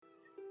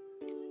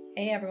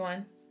Hey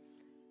everyone,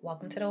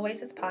 welcome to the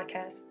Oasis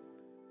podcast.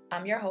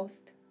 I'm your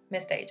host,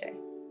 Miss AJ.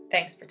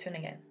 Thanks for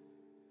tuning in.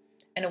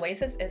 An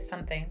oasis is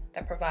something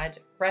that provides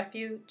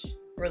refuge,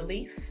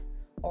 relief,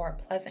 or a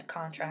pleasant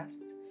contrast,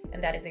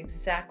 and that is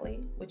exactly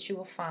what you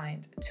will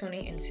find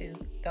tuning into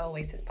the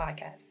Oasis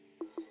podcast.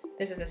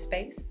 This is a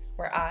space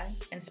where I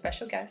and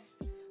special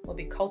guests will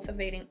be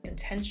cultivating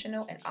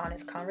intentional and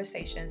honest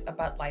conversations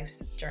about life's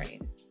journey.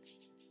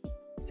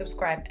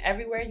 Subscribe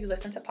everywhere you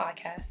listen to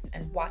podcasts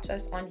and watch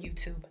us on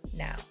YouTube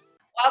now.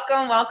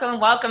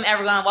 Welcome,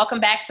 everyone.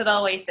 Welcome back to the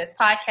Oasis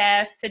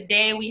podcast.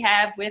 Today we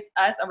have with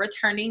us a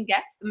returning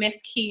guest, Miss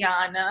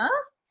Kiana.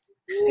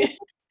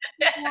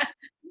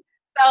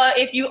 So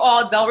if you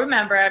all don't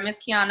remember, Miss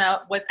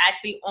Kiana was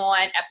actually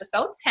on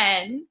episode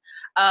 10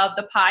 of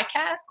the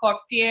podcast called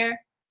Fear,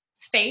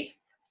 Faith,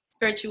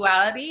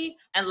 Spirituality,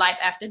 and Life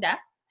After Death.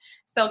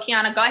 So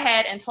Kiana, go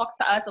ahead and talk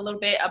to us a little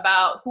bit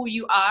about who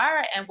you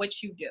are and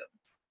what you do.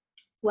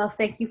 Well,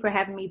 thank you for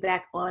having me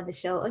back on the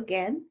show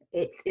again.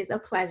 It is a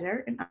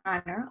pleasure and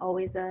honor.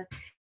 Always a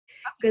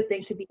good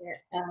thing to be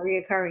a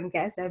reoccurring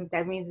guest. And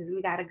that means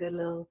we got a good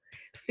little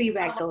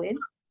feedback going.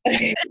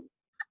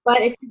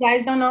 But if you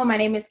guys don't know, my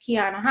name is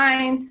Kiana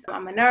Hines.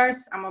 I'm a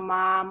nurse. I'm a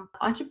mom,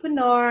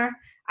 entrepreneur.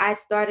 I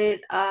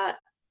started a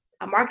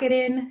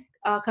marketing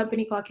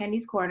company called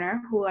Candy's Corner,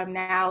 who I'm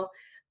now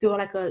doing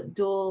like a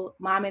dual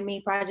mom and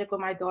me project with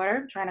my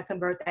daughter, trying to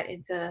convert that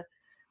into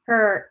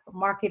her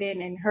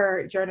marketing and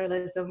her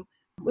journalism,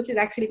 which is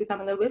actually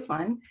becoming a little bit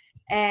fun.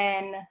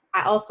 And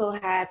I also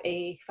have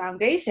a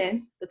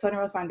foundation, the Tony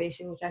Rose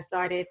Foundation, which I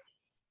started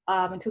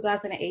in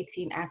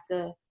 2018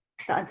 after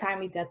the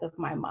untimely death of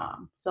my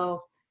mom.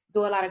 So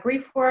do a lot of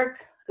grief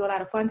work, do a lot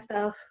of fun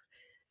stuff.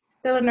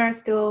 Still a nurse,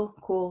 still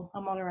cool.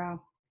 I'm all around.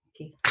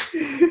 Okay.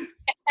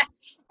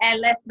 And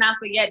let's not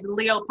forget the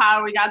Leo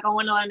power we got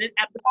going on in this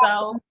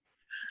episode.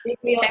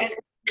 Okay.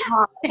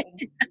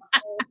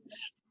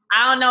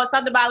 I don't know,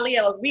 something about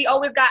Leos. We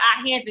always got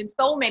our hands in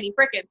so many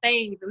freaking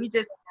things.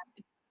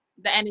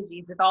 The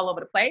energies is all over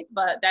the place,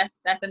 but that's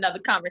another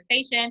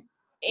conversation.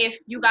 If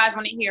you guys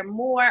want to hear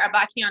more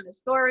about Kiana's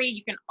story,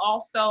 you can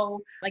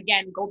also,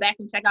 again, go back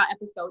and check out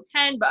episode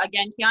 10. But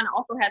again, Kiana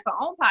also has her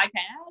own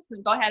podcast,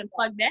 and go ahead and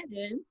plug that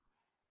in.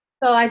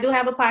 So I do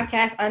have a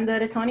podcast under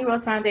the Tony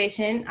Rose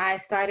Foundation. I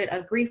started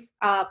a grief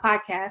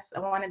podcast. I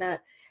wanted to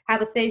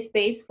have a safe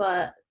space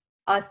for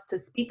us to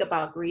speak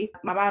about grief.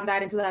 My mom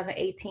died in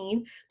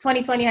 2018.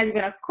 2020 has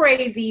been a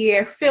crazy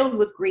year filled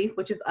with grief,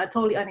 which is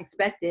totally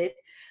unexpected.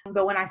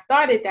 But when I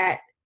started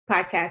that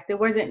podcast, there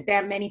wasn't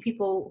that many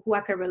people who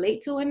I could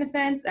relate to in a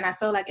sense. And I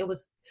felt like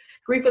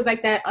grief was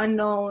like that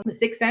unknown, the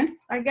sixth sense,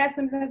 I guess,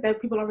 in a sense that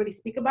people don't really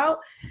speak about.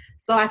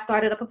 So I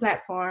started up a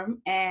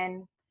platform,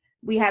 and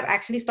we have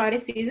actually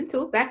started season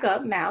 2 back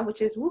up now,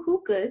 which is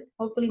woohoo good.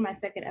 Hopefully my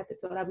second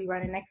episode I'll be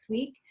running next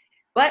week.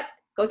 But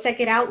go check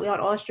it out. We're on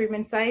all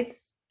streaming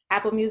sites,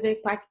 Apple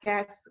Music,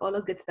 podcasts, all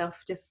the good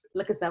stuff. Just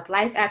look us up.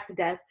 Life After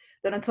Death,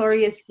 the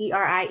notorious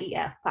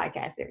GRIEF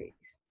podcast series.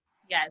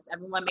 Yes,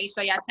 everyone, make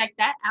sure y'all check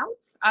that out.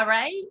 All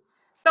right.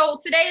 So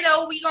today,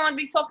 though, we're going to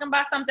be talking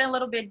about something a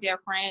little bit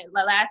different.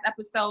 The last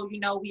episode, we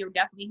were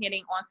definitely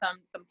hitting on some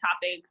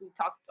topics. We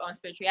talked on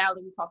spirituality.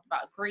 We talked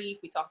about grief.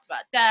 We talked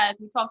about death.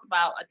 We talked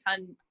about a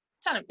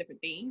ton of different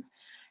things.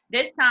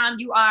 This time,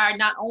 you are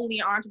not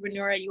only an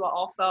entrepreneur, you are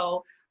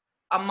also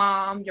a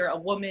mom, you're a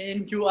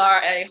woman, you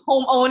are a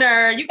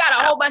homeowner, you got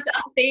a whole bunch of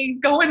other things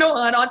going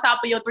on top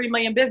of your 3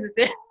 million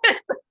businesses.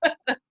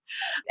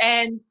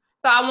 And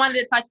so I wanted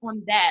to touch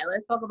on that.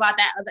 Let's talk about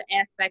that other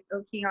aspect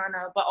of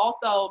Kiana, but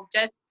also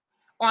just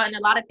on a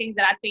lot of things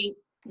that I think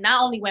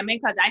not only women,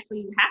 because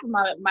actually half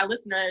of my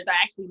listeners are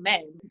actually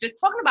men. Just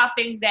talking about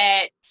things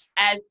that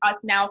as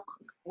us now,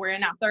 we're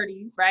in our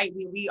 30s, right?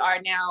 We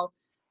are now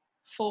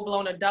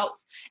full-blown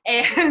adults,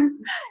 and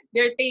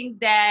there are things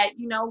that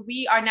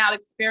we are now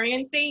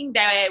experiencing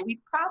that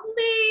we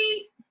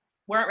probably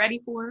weren't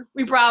ready for,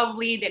 we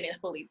probably didn't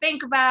fully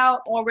think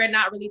about, or we're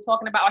not really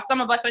talking about, or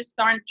some of us are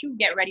starting to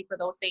get ready for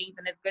those things,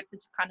 and it's good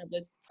to kind of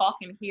just talk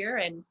in here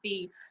and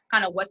see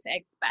kind of what to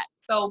expect.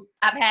 So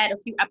I've had a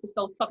few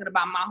episodes talking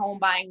about my home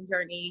buying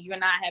journey. You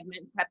and I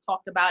have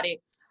talked about it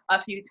a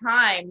few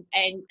times,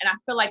 and I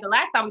feel like the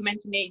last time we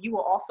mentioned it, you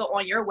were also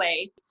on your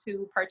way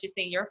to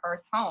purchasing your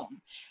first home.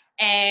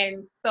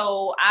 And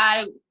so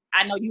I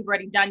know you've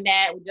already done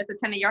that. We just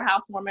attended your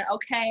housewarming.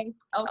 Okay,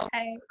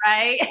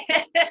 right?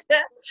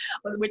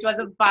 Which was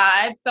a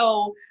vibe.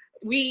 So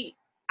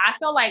I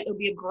feel like it would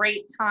be a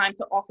great time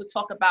to also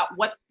talk about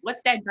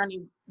what's that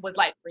journey was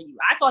like for you.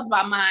 I talked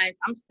about mine.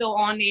 I'm still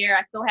on there.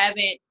 I still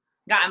haven't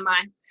gotten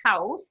my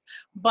house,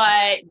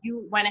 but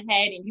you went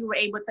ahead and you were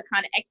able to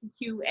kind of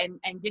execute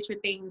and get your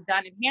things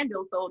done and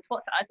handled. So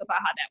talk to us about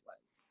how that was.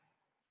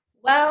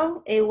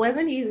 Well, it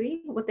wasn't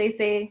easy. What they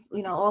say,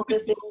 all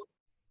good things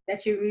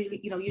that you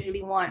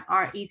usually want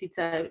aren't easy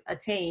to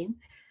attain.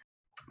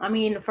 I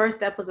mean, the first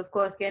step was, of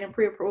course, getting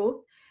pre-approved.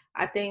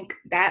 I think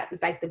that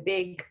is like the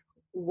big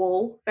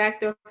whoa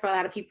factor for a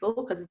lot of people,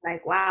 because it's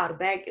like, wow, the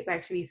bank is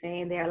actually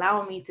saying they're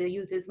allowing me to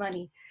use this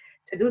money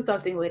to do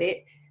something with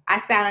it. I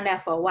sat on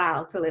that for a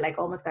while till it like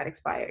almost got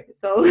expired.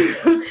 So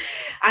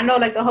I know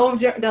like the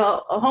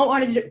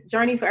homeowner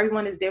journey for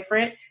everyone is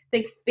different. I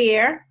think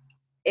fear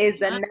is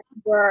the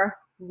number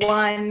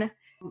one,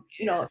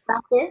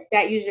 factor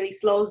that usually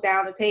slows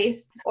down the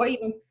pace or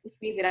even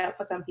speeds it up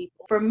for some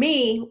people. For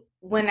me,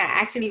 when I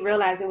actually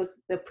realized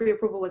the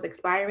pre-approval was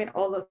expiring,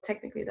 although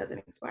technically it doesn't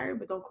expire,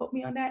 but don't quote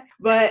me on that.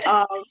 But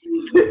I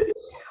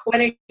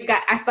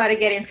started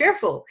getting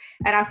fearful,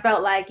 and I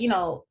felt like,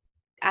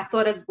 I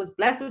sort of was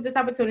blessed with this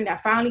opportunity. I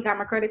finally got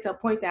my credit to a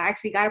point that I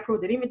actually got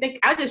approved. Didn't even think,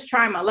 I was just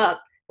trying my luck.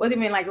 Wasn't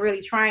even like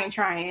really trying.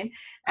 And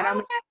and I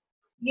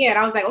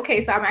was like,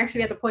 okay, so I'm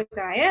actually at the point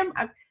that I am.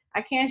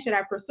 Should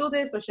I pursue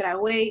this or should I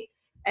wait?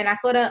 And I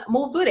sort of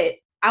moved with it.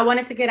 I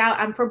wanted to get out.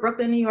 I'm from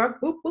Brooklyn, New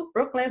York. Boop, boop,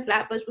 Brooklyn,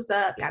 Flatbush, what's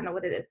up? Y'all know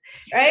what it is,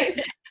 right?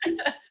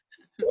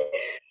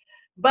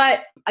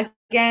 But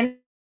again,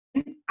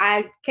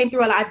 I came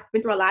through a lot. I've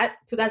been through a lot.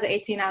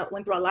 2018, I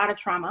went through a lot of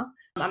trauma.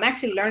 I'm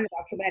actually learning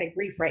about traumatic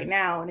grief right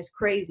now, and it's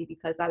crazy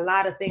because a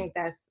lot of things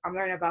I'm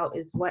learning about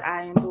is what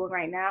I am doing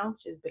right now,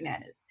 which is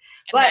bananas.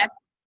 But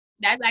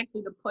that's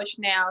actually the push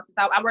now. Since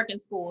I work in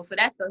school, so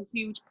that's the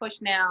huge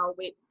push now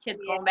with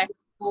kids going back to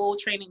school,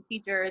 training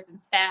teachers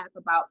and staff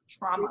about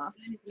trauma.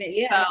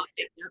 Yeah.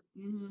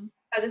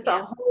 Because it's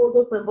a whole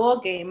different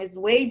ball game. It's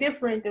way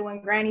different than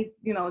when Granny,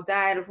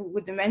 died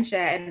with dementia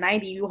at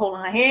 90. You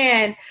holding her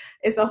hand.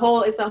 It's a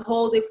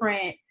whole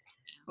different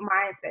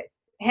mindset.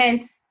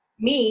 Hence,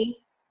 me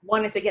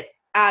wanting to get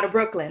out of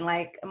Brooklyn.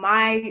 Like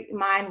my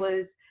mind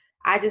was,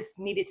 I just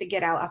needed to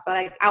get out. I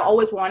felt like I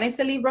always wanted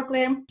to leave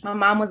Brooklyn. My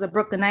mom was a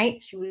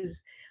Brooklynite. She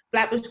was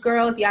Flatbush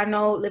girl. If y'all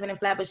know, living in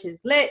Flatbush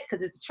is lit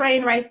because it's a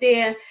train right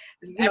there.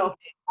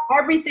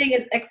 Everything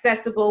is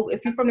accessible.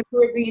 If you're from the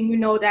Caribbean,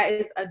 that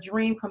is a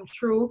dream come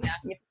true. Yeah.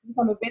 If you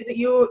come to visit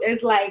you,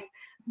 it's like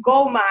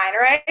gold mine,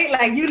 right?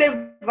 Like you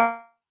live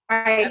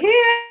right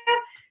here.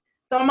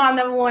 So my mom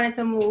never wanted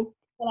to move.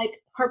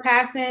 Like her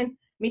passing,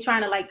 me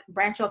trying to like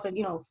branch off and,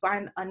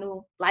 find a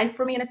new life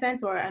for me in a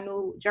sense, or a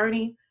new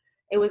journey.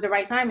 It was the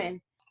right timing.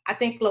 I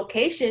think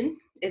location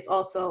is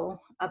also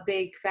a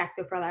big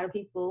factor for a lot of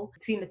people.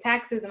 Between the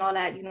taxes and all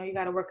that, you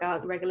got to work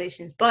out the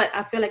regulations. But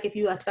I feel like if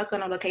you are stuck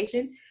on a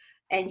location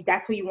and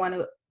that's where you want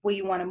to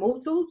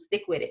move to,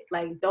 stick with it.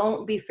 Like,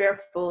 don't be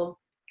fearful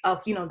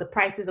of, the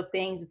prices of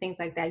things and things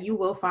like that. You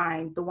will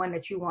find the one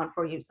that you want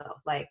for yourself.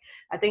 Like,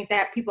 I think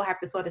that people have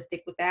to sort of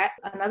stick with that.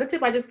 Another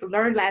tip I just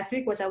learned last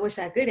week, which I wish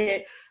I did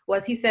it,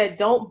 was he said,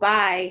 don't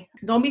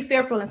be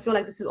fearful and feel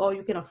like this is all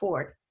you can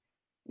afford.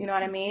 You know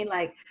what I mean?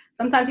 Like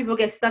sometimes people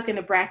get stuck in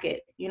the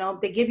bracket,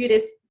 they give you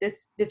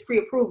this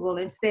pre-approval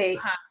and say,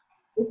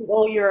 this is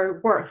all you're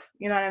worth.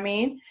 You know what I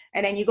mean?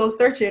 And then you go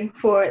searching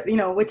for,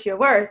 what you're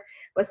worth.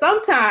 But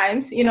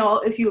sometimes,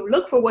 if you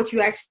look for what you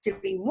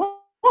actually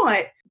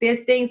want, there's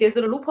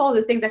little loopholes,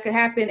 there's things that could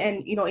happen,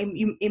 and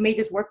it may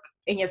just work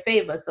in your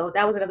favor. So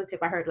that was another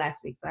tip I heard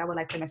last week. So I would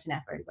like to mention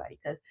that for everybody,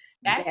 because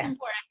that's important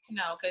to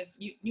know, because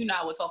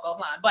I will talk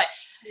offline, but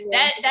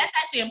that's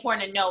actually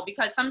important to know,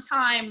 because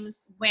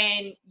sometimes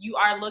when you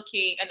are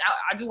looking, and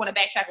I do want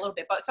to backtrack a little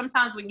bit, but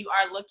sometimes when you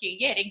are looking,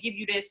 they give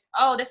you this,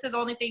 this is the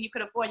only thing you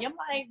could afford. And I'm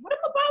like, what am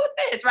I buy with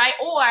this, right?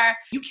 Or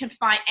you can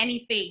find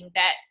anything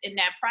that's in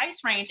that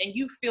price range and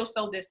you feel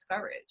so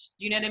discouraged.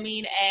 Do you know what I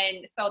mean?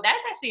 And so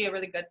that's actually a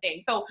really good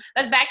thing. So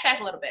let's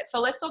backtrack a little bit.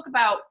 So let's talk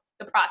about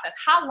the process.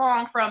 How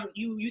long from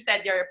you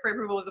said your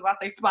pre-approval was about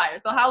to expire.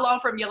 So how long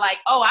from you're like,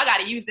 I got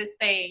to use this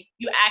thing,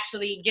 you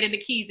actually getting the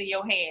keys in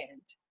your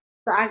hand?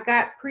 So I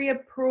got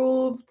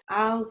pre-approved,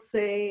 I'll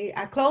say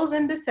I closed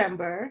in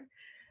December,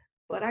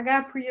 but I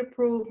got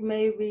pre-approved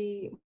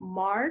maybe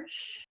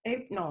March,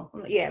 April,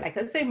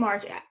 let's say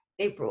March,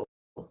 April,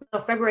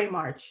 February,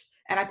 March.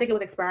 And I think it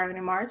was expiring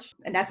in March.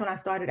 And that's when I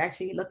started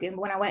actually looking.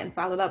 When I went and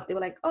followed up, they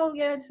were like, oh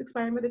yeah, it's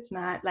expiring, but it's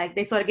not. Like,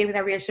 they sort of gave me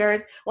that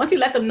reassurance. Once you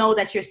let them know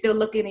that you're still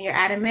looking and you're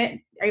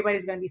adamant,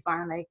 everybody's going to be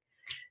fine. Like,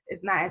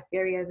 it's not as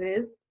scary as it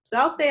is. So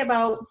I'll say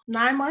about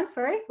 9 months,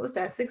 right? What's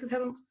that? 6 or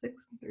 7,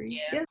 6,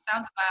 3? Yeah.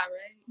 Sounds about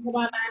right.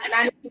 About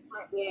 9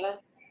 months, yeah,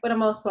 for the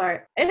most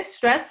part. It's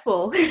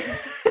stressful.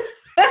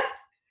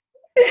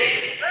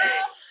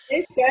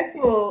 It's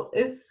stressful.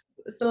 It's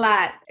a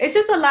lot. It's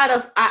just a lot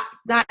of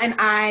dotting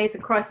I's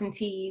and crossing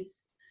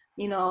T's.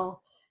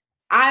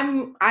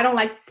 I don't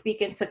like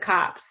speaking to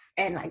cops,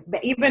 and like,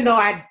 even though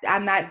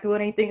I'm not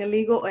doing anything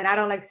illegal, and I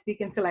don't like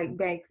speaking to like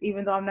banks,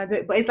 even though I'm not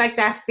doing, but it's like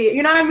that fear,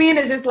 you know what I mean?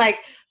 It's just like,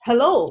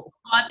 hello. You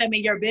want them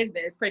in your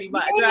business, pretty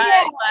much,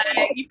 right?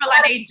 Like, you feel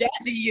like they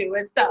judging you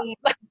and stuff. And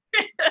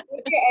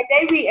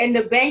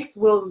the banks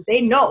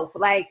they know,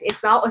 like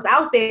it's out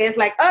there. It's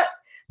like,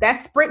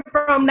 that Sprint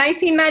from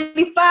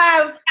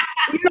 1995,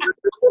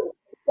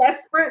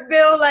 that Sprint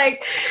bill,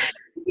 like,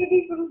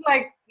 it's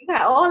like, you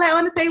got all that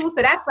on the table.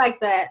 So that's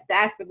like the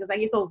aspect, is like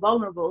you're so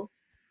vulnerable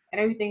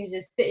and everything is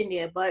just sitting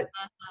there. But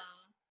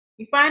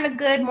you find a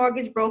good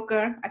mortgage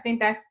broker. I think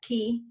that's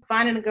key.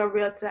 Finding a good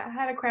realtor. I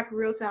had a crappy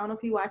realtor. I don't know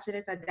if you're watching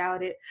this. I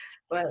doubt it.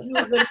 But he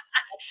was really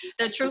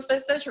the truth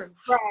is the truth.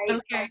 Right.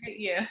 Okay.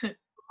 Yeah.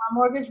 My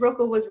mortgage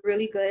broker was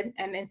really good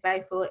and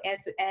insightful, and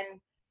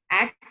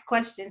ask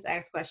questions,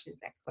 ask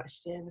questions, ask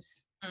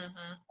questions.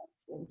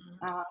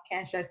 Mm-hmm.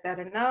 Can't stress that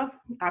enough.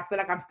 I feel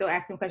like I'm still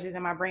asking questions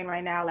in my brain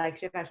right now.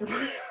 Like, I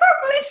really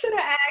should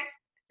have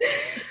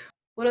asked.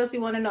 What else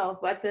you want to know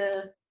about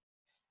the?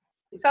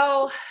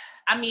 So,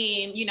 I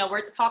mean, you know,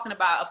 we're talking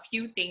about a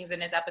few things in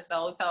this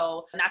episode.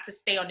 So not to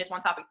stay on this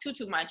one topic too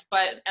much,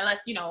 but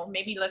unless, you know,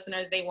 maybe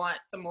listeners, they want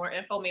some more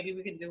info, maybe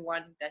we can do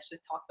one that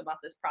just talks about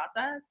this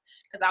process,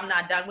 because I'm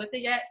not done with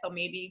it yet. So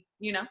maybe,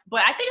 you know,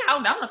 but I think, I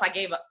don't know if I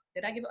gave up.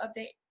 Did I give an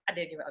update? I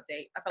did give an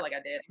update. I feel like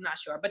I did. I'm not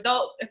sure. But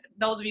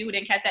those of you who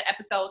didn't catch that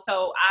episode,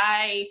 so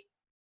I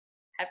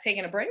have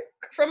taken a break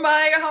from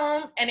buying a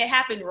home, and it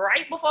happened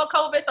right before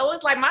COVID. So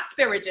it's like my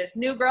spirit just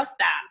knew, girl,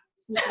 stop.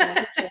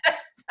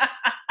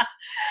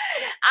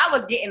 I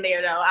was getting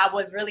there though. I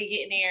was really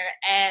getting there,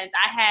 and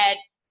I had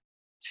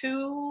I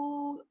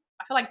feel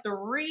like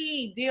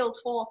 3 deals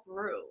fall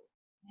through.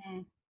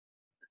 After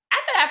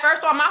that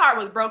first one, my heart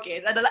was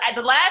broken. At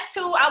the last 2,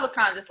 I was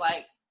kind of just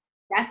like,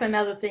 that's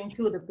another thing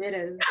too, the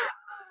bidders.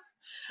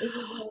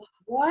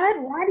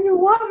 What? Why do you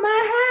want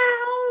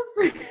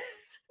my house?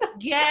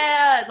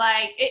 Yeah,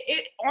 like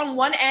it on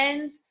one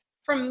end,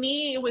 for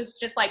me, it was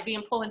just like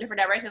being pulled in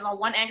different directions. On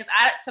one end, because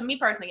to me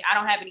personally, I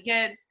don't have any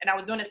kids, and I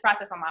was doing this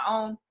process on my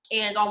own.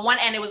 And on one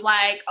end, it was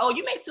like, oh,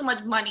 you make too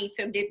much money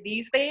to get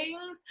these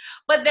things.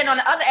 But then on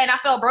the other end, I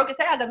felt broke as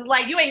hell, because it's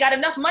like, you ain't got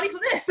enough money for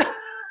this.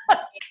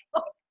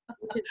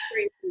 Which is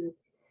crazy.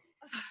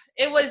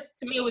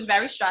 To me, it was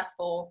very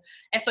stressful.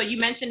 And so you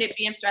mentioned it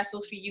being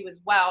stressful for you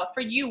as well.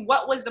 For you,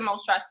 what was the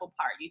most stressful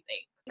part, you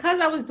think? Because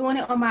I was doing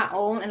it on my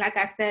own, and like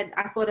I said,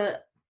 I sort of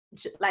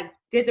like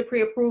did the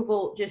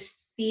pre-approval,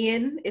 just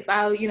seeing if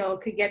I, you know,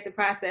 could get the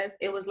process.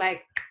 It was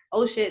like,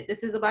 oh shit,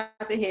 this is about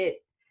to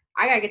hit.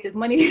 I gotta get this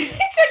money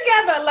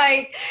together,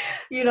 like,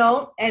 you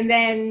know. And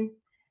then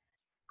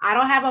I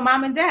don't have a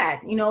mom and dad,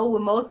 you know.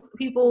 With most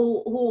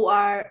people who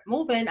are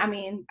moving, I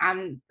mean, I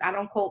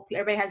don't quote,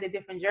 everybody has a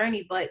different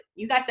journey, but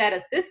you got that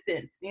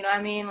assistance, you know what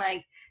I mean?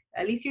 Like,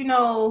 at least, you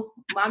know,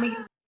 mommy,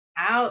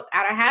 I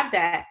don't have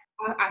that.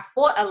 I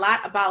fought a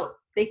lot about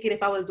thinking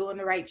if I was doing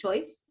the right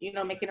choice, you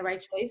know, making the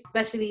right choice,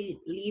 especially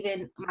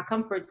leaving my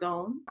comfort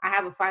zone. I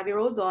have a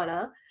 5-year-old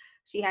daughter.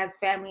 She has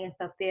family and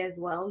stuff there as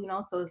well, you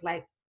know, so it's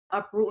like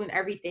uprooting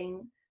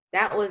everything.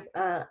 That was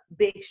a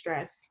big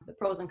stress, the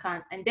pros and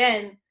cons. And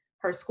then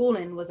her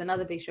schooling was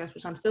another big stress,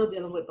 which I'm still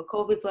dealing with, but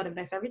COVID sort of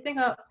messed everything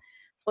up.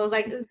 So it's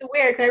like, it's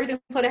weird, because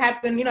everything sort of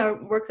happened, you know,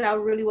 works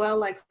out really well.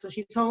 Like, so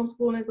she's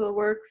homeschooling, so it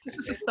works.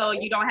 So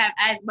you don't have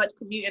as much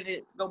commuting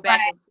to go back.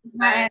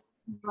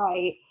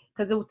 Right.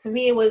 Because to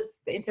me, it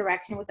was the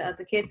interaction with the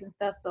other kids and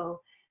stuff.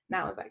 So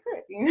now it's like,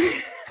 great, you know,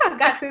 I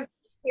got this.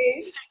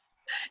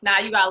 Now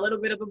you got a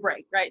little bit of a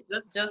break, right?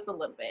 Just a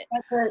little bit.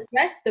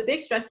 But the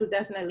big stress was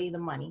definitely the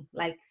money.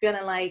 Like,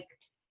 feeling like,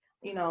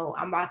 you know,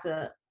 I'm about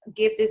to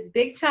give this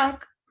big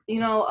chunk, you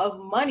know, of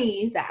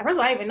money that first of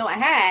all I didn't even know I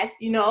had,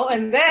 you know,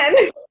 and then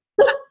it's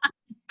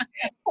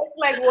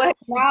like, what?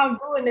 Now I'm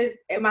doing this.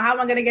 How am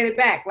I gonna get it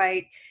back?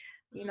 Like,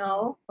 you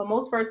know, for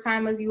most first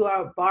timers, you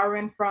are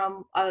borrowing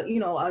from you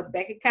know, a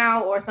bank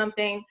account or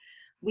something.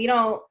 We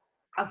don't,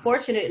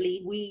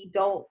 unfortunately,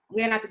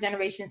 we're not the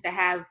generations that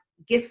have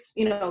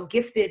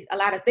gifted a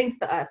lot of things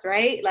to us,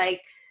 right? Like,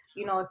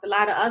 you know, it's a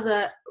lot of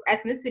other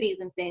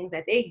ethnicities and things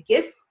that they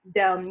gift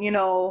them, you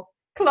know,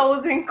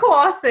 closing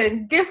costs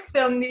and gift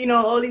them, you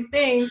know, all these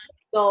things.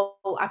 So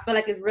I feel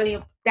like it's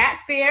really,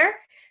 that fear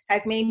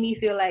has made me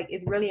feel like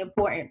it's really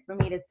important for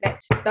me to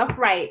set stuff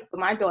right for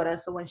my daughter.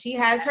 So when she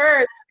has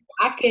hers,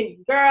 I can,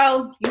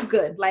 girl, you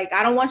good. Like,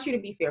 I don't want you to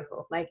be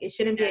fearful. Like, it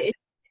shouldn't be,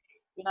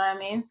 you know what I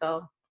mean?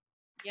 So.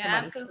 Yeah,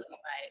 absolutely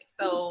right.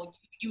 So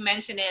you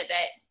mentioned it,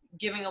 that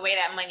giving away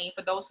that money,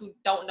 for those who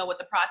don't know what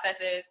the process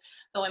is.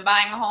 So in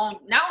buying a home,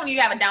 not only you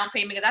have a down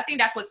payment, because I think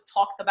that's what's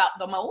talked about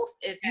the most,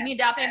 is you need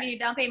down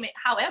payment.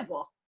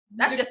 However,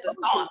 that's just the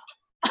start.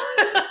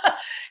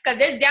 Because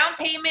there's down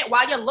payment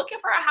while you're looking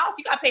for a house.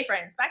 You got to pay for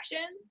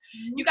inspections.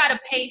 You got to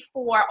pay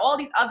for all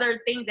these other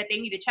things that they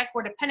need to check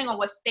for, depending on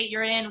what state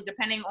you're in,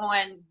 depending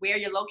on where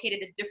you're located.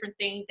 There's different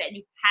things that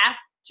you have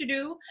to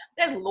do.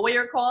 There's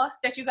lawyer costs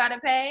that you got to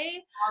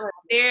pay.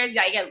 There's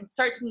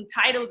searching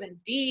titles and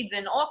deeds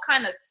and all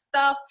kind of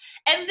stuff.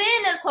 And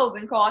then there's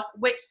closing costs,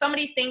 which some of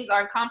these things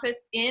are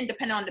encompassed in,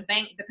 depending on the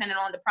bank, depending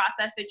on the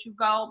process that you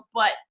go.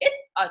 But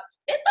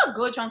it's a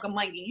good chunk of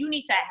money you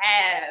need to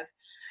have.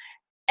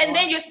 And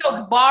then you're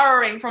still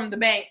borrowing from the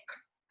bank.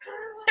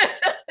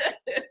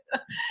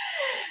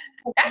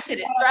 That shit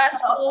is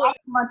stressful.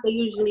 Next month they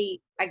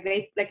usually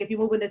if you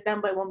move in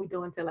December, it won't be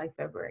due until like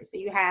February. So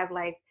you have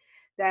like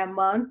that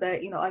month,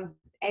 that, you know,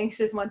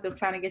 anxious month of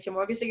trying to get your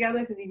mortgage together,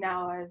 because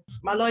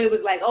my lawyer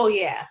was like, oh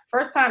yeah,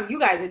 first time you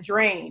guys are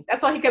drained.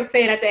 That's why he kept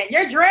saying at the end,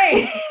 you're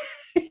drained.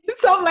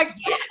 So I'm like,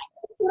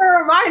 a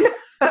reminder.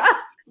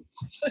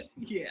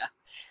 Yeah.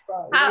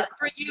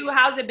 For you,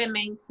 how's it been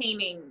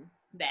maintaining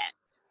that?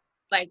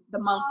 Like the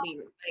monthly,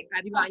 like,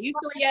 have you gotten used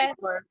to it yet?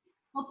 Or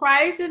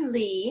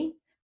surprisingly,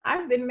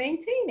 I've been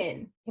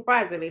maintaining.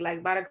 Surprisingly,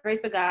 like, by the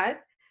grace of God,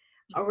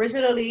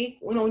 Originally,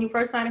 when you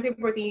first sign a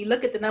paperwork and you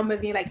look at the numbers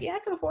and you're like, yeah, I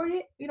can afford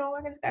it.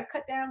 I just got to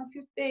cut down a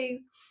few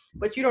things.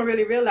 But you don't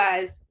really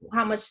realize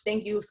how much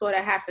things you sort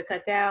of have to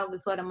cut down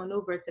and sort of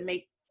maneuver to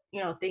make,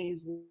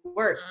 things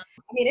work.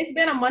 I mean, it's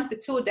been a month or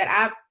two that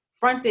I've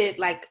fronted,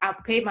 like I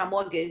paid my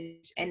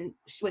mortgage and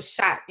was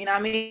shot, you know what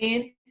I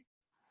mean?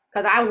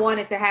 Because I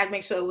wanted to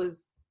make sure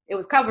it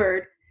was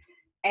covered.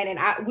 And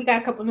then we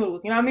got a couple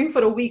noodles, you know what I mean,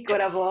 for the week or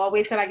whatever. I'll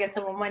wait till I get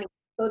some more money.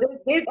 So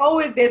there's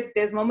always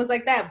there's moments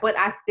like that, but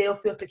I still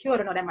feel secure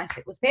to know that my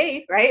shit was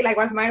paid, right? Like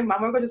my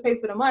mortgage was paid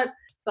for the month.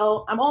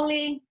 So I'm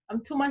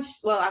 2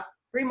 months, I'm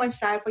 3 months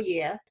shy of a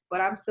year,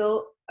 but I'm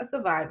still a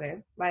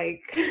survivor.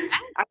 Like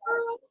I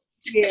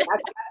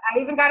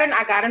even got in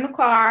a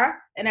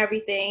car and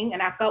everything,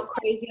 and I felt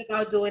crazy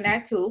about doing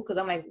that too, because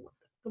I'm like,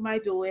 what am I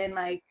doing?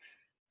 Like,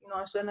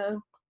 I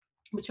shouldn't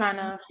be trying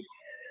to.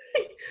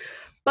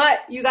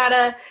 But you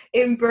gotta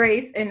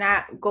embrace and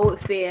not go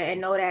with fear and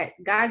know that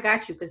God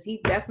got you, because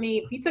he definitely,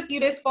 if he took you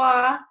this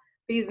far,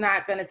 he's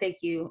not gonna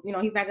take you.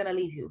 He's not gonna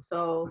leave you.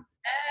 So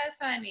yes,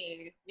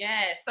 honey.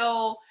 Yeah.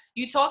 So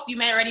you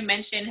already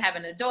mentioned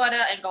having a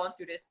daughter and going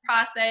through this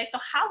process. So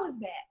how was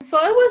that?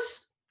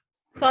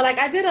 So like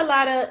I did a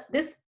lot of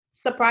this.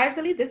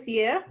 Surprisingly, this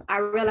year I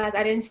realized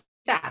I didn't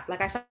shop.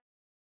 Like I shopped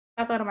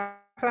out of my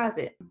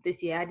closet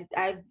this year.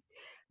 I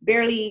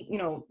barely,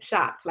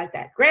 shopped like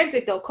that.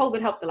 Granted, though,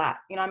 COVID helped a lot,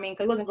 you know what I mean?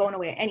 Because it wasn't going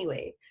nowhere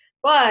anyway.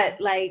 But,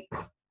 like,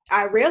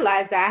 I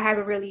realized that I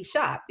haven't really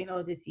shopped,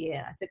 this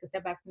year. I took a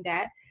step back from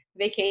that.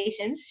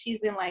 Vacations, she's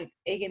been, like,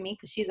 egging me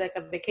because she's, like,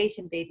 a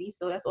vacation baby.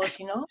 So that's all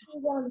she knows.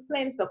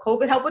 So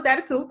COVID helped with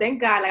that, too.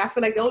 Thank God. Like, I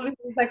feel like the only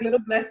thing is, like, little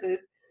blessings.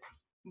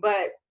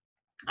 But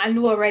I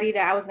knew already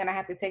that I was going to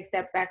have to take a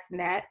step back from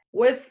that.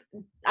 With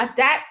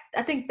that,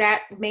 I think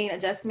that main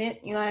adjustment,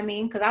 you know what I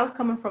mean? Because I was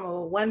coming from a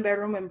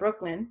 1-bedroom in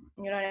Brooklyn,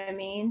 you know what I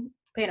mean?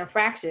 Paying a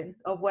fraction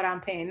of what I'm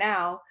paying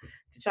now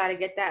to try to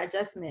get that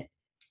adjustment.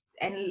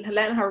 And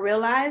letting her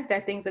realize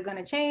that things are going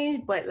to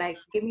change, but like,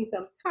 give me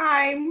some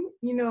time,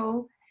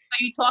 So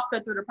you talked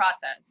her through the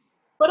process?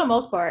 For the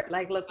most part.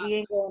 Like, look, we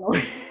ain't going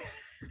nowhere.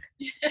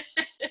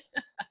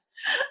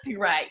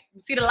 Right.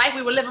 See the life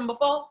we were living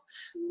before?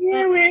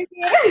 Yeah,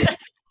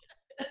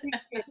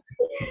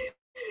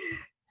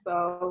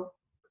 So,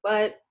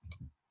 but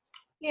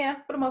yeah,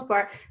 for the most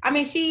part. I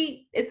mean,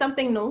 it's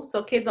something new.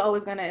 So kids are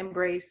always going to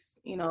embrace,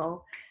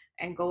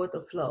 and go with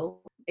the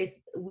flow.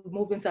 It's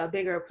moving to a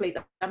bigger place.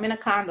 I'm in a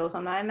condo, so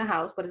I'm not in the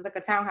house, but it's like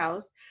a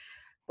townhouse.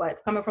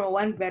 But coming from a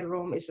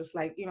 1-bedroom, it's just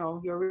like,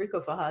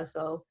 Eureka for her.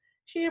 So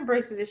she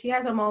embraces it. She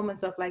has her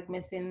moments of like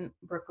missing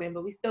Brooklyn,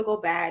 but we still go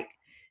back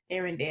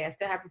here and there.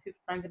 Still have a few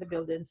friends in the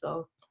building.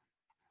 So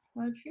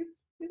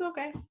she's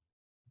okay.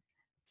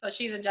 So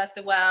she's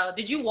adjusted well.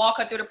 Did you walk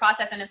her through the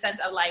process in the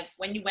sense of like,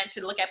 when you went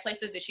to look at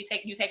places, did you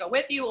take her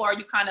with you, or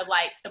you kind of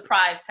like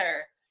surprised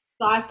her?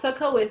 So I took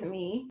her with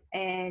me,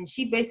 and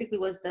she basically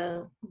was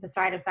the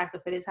deciding factor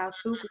for this house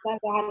too, because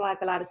I had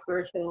like a lot of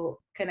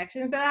spiritual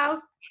connections to the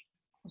house.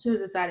 She was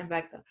the deciding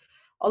factor.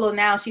 Although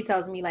now she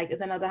tells me like,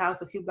 it's another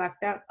house a few blocks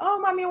down. Oh,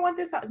 mommy, I want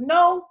this house.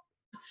 No.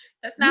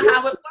 That's not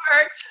how it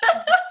works.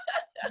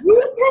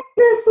 You pick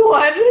this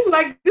one.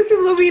 Like, this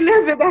is where we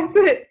live, and that's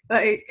it.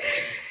 Like,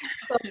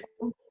 so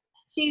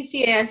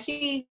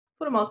she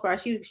for the most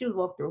part, she was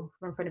walked through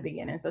from the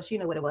beginning, so she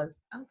knew what it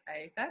was.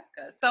 Okay, that's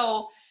good.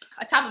 So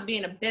on top of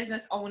being a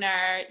business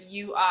owner,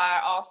 you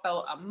are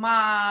also a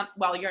mom.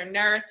 Well, you're a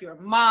nurse, you're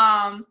a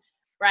mom,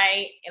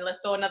 right? And let's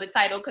throw another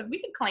title, because we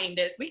can claim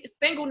this.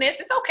 Singleness.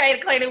 It's okay to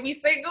claim that we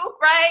single,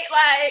 right?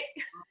 Like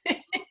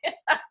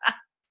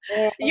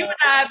you and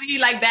I be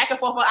like back and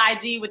forth on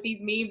IG with these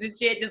memes and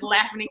shit, just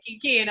laughing and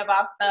kikiing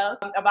about stuff,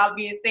 about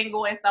being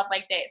single and stuff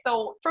like that.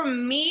 So for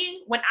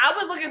me, when I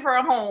was looking for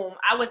a home,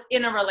 I was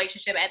in a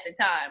relationship at the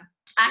time.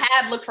 I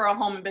have looked for a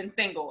home and been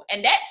single,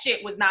 and that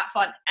shit was not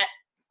fun.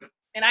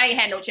 And I ain't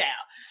had no child.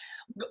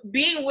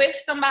 Being with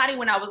somebody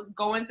when I was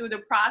going through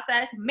the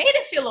process made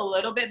it feel a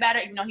little bit better,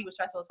 even though he was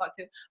stressful as fuck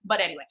too.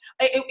 But anyway,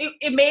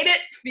 it made it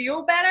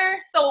feel better.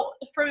 So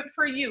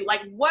for you,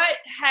 like, what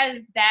has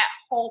that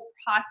whole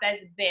process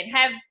been?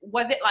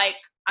 Was it like,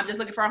 I'm just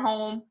looking for a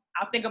home,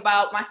 I'll think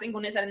about my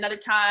singleness at another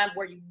time?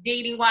 Were you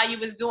dating while you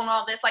was doing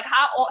all this? Like,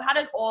 how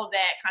does all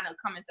that kind of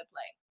come into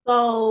play?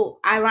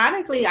 So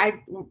ironically,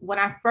 when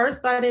I first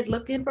started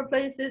looking for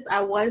places, I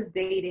was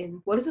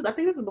dating. Well, I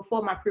think this is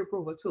before my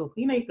pre-approval too.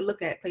 You can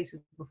look at places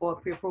before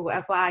pre-approval.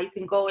 FYI, you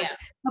can go and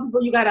some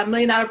people, you got $1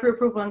 million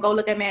pre-approval and go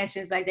look at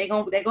mansions. Like they're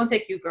gonna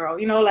take you, girl.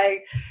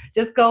 Like,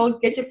 just go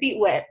get your feet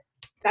wet.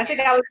 So I think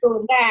I was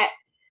doing that,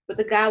 but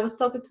the guy I was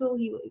talking to,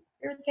 he was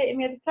irritating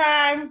me at the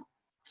time.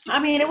 I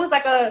mean, it was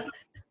a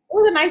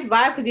nice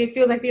vibe because it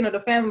feels like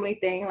the family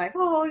thing. Like,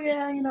 oh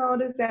yeah,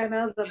 this, that, and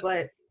the other,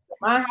 but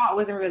my heart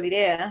wasn't really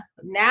there.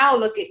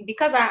 Now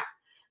because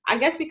I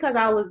guess because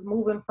I was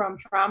moving from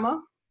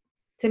trauma,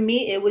 to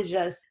me it was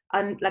just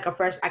like a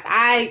fresh, like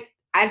I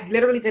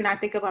literally did not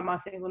think about my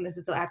singleness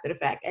until after the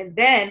fact. And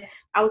then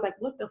I was like,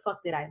 what the fuck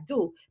did I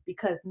do?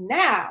 Because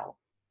now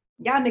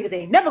y'all niggas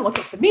ain't never gonna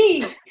talk to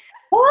me.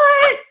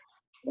 What?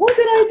 what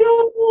did I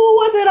do?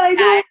 What did I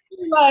do?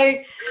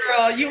 Like,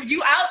 girl,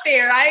 you out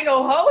there. I ain't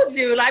gonna hold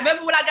you. Like,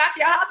 remember when I got to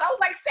your house, I was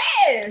like,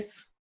 sis.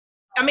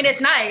 I mean,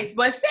 it's nice,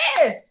 but sis.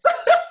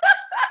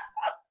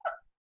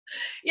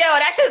 Yo,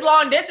 that's just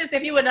long distance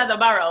if you another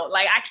borough.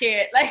 Like, I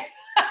can't, like,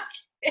 I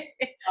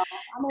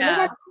mean, no. They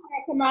got to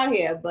come out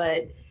here,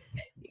 but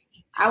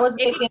I was if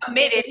thinking. he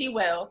committed, he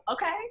will.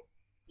 Okay.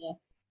 Yeah,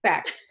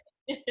 facts.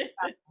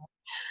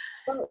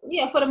 But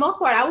yeah, for the most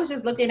part, I was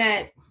just looking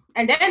at,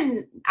 and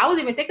then I was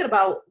even thinking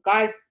about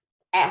guys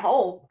at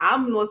home.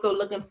 I'm also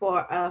looking for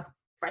a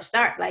fresh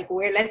start, like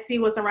let's see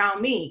what's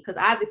around me.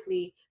 Because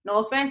obviously, no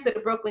offense to the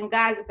Brooklyn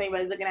guys, if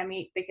anybody's looking at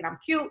me thinking I'm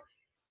cute,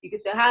 you can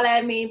still holler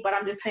at me. But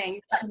I'm just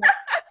saying,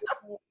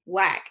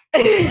 whack.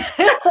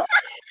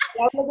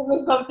 I'm looking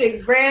for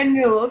something brand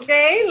new,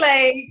 okay?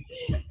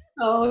 Like,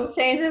 so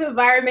change of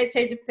environment,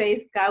 change of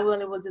pace. God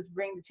willing, will just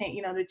bring the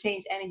change, the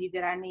change energy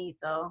that I need.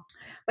 So,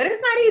 but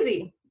it's not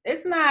easy.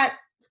 It's not,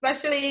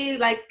 especially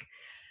like,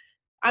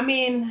 I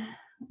mean,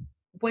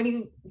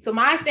 so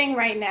my thing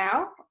right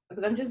now,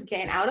 because I'm just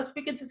getting out of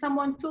speaking to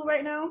someone too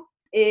right now,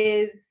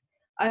 is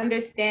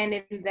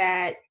understanding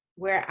that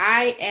where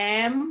I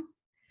am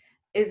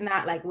is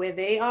not like where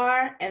they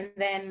are. And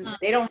then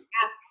they don't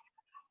have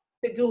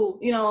to do,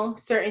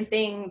 certain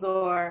things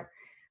or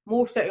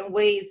move certain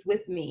ways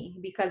with me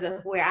because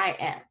of where I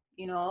am,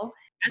 That's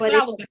but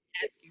what I was going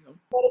to ask you.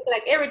 But it's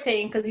like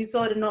irritating because you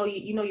sort of know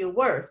you know your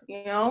worth,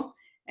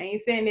 and you're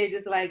sitting there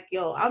just like,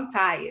 yo, I'm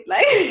tired.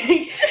 Like,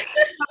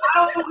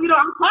 I'm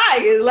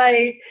tired.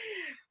 Like,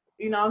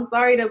 I'm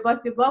sorry to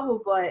bust your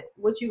bubble, but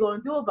what you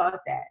gonna do about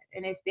that?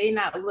 And if they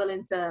not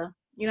willing to,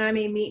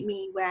 meet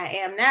me where I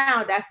am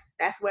now, that's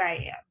where I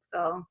am.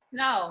 So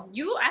no,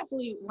 you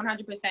actually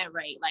 100%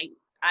 right. Like,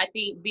 I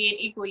think being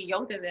equally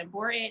yoked is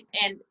important,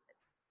 and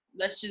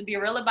let's just be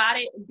real about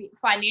it.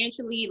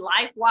 Financially,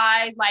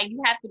 life-wise, like,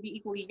 you have to be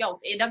equally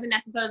yoked. It doesn't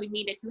necessarily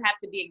mean that you have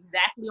to be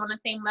exactly on the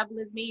same level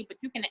as me, but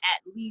you can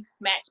at least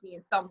match me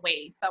in some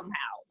way, somehow,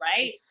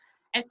 right?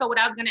 And so what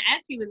I was going to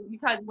ask you is,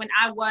 because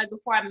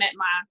before I met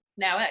my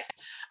now ex,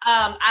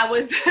 I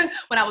was,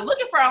 when I was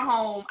looking for a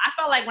home, I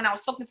felt like when I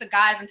was talking to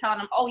guys and telling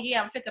them, oh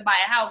yeah, I'm fit to buy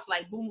a house,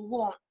 like boom, boom,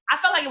 boom, I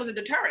felt like it was a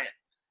deterrent.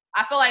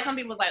 I feel like some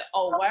people was like,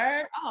 oh,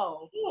 word?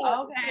 Oh,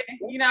 yeah. Okay.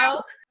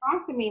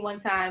 On to me one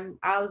time,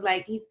 I was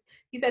like, he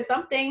said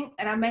something,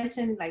 and I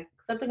mentioned like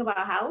something about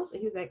a house,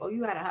 and he was like, oh,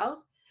 you got a house?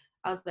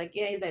 I was like,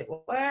 yeah. He's like,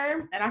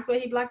 word? And I swear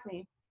he blocked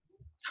me.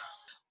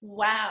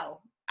 Wow.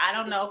 I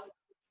don't know.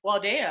 Well,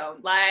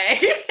 damn.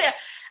 Like,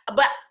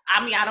 but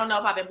I mean, I don't know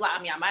if I've been blocked.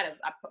 I mean, I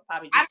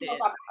probably just did. I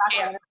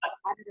didn't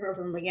hear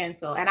from him again,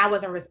 so, and I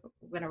wasn't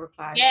going to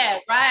reply. Yeah,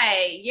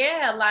 right.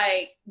 Yeah,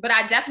 like, but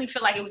I definitely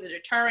feel like it was a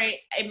deterrent.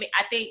 I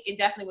think it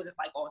definitely was just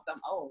like, oh,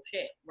 oh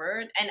shit,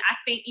 word. And I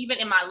think even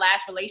in my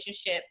last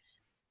relationship,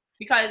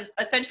 because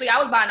essentially I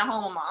was buying a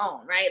home on my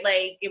own, right?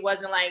 Like, it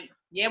wasn't like,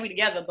 yeah, we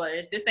together, but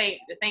this ain't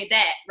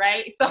that,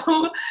 right?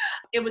 So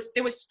there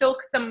was still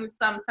some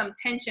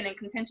tension and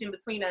contention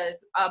between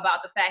us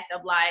about the fact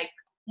of, like,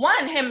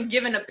 one, him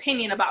giving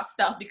opinion about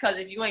stuff, because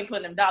if you ain't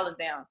putting them dollars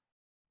down,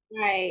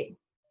 right.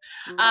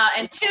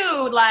 And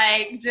two,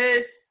 like,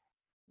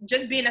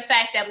 just being the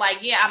fact that, like,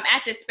 yeah, I'm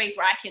at this space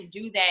where I can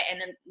do that,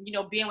 and then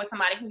being with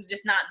somebody who's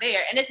just not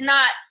there, and it's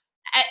not,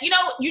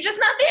 you're just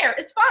not there.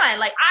 It's fine.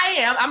 Like,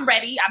 I'm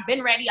ready. I've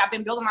been ready. I've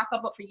been building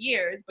myself up for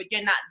years, but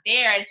you're not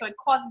there. And so it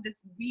causes this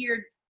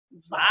weird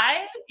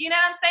vibe. You know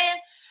what I'm saying?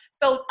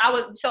 So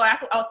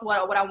that's also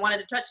what I wanted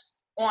to touch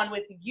on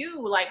with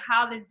you. Like,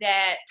 how has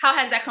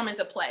that come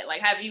into play?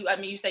 Like,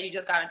 you said you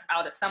just got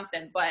out of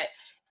something, but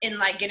in,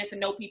 like, getting to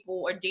know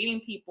people or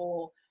dating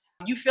people,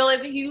 you feel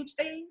it's a huge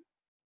thing?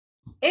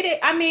 It is.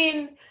 I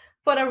mean,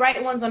 for the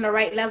right ones on the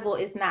right level,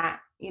 it's not,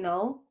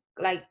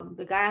 like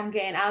the guy I'm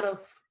getting out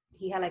of,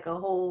 he had like a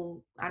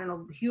whole, I don't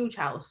know, huge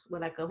house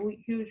with like a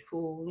huge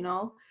pool,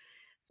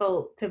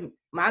 so to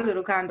my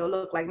little condo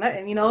looked like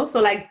nothing,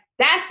 so like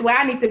that's where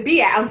I need to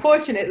be at,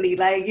 unfortunately.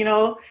 Like,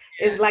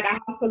 it's like I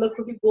have to look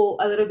for people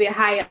a little bit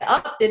higher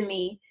up than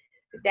me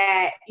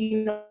that,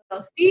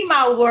 see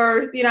my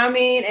worth, you know what I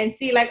mean, and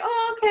see like,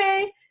 oh,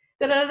 okay,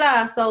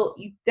 so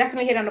you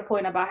definitely hit on the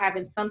point about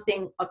having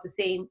something of the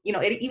same,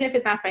 even if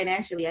it's not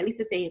financially, at least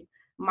the same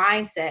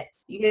mindset.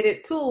 You hit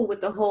it too with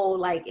the whole,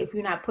 like, if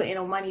you're not putting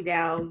no money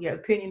down, your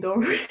opinion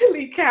don't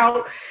really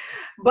count.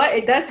 But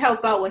it does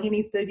help out when he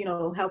needs to,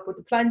 help with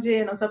the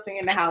plunging or something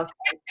in the house.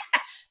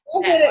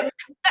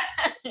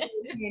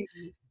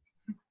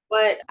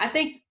 But I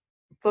think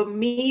for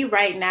me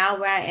right now,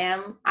 where I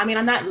am, I mean,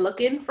 I'm not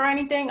looking for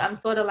anything. I'm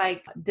sort of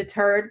like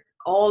deterred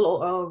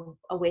all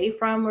away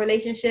from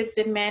relationships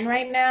and men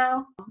right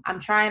now.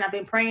 I'm trying. I've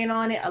been praying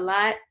on it a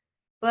lot.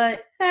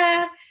 But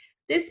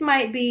this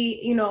might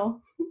be,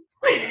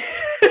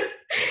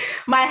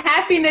 my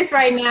happiness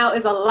right now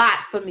is a lot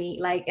for me.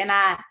 Like, and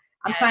I'm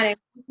trying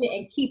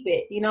to keep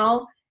it,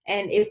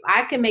 and if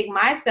I can make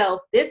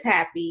myself this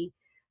happy,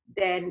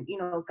 then,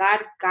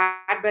 God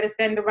better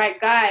send the right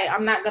guy.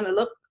 I'm not going to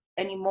look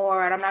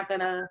anymore, and I'm not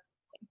going to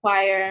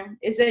inquire.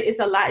 It's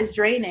a lot. It's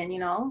draining, and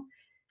now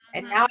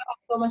I have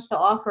so much to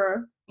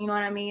offer, You know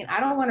what I mean? I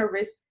don't want to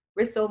risk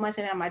so much,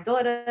 and then my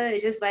daughter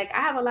is just like, I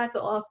have a lot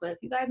to offer. If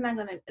you guys not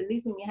gonna at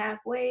least meet me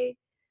halfway,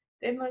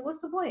 then like, what's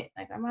the point?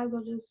 Like, I might as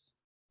well just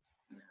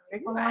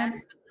break my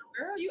arms.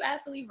 Girl, you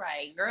absolutely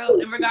right, girl.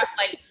 In regard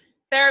like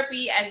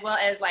therapy as well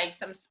as like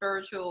some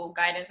spiritual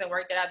guidance and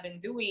work that I've been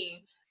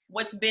doing,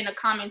 what's been a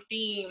common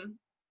theme,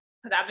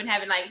 because I've been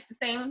having like the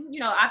same, you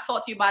know, I've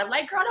talked to you about it,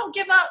 like, girl, don't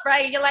give up,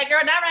 right? You're like,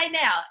 girl, not right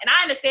now. And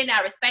I understand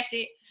that, I respect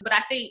it. But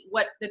I think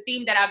what the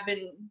theme that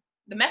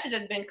the message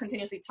has been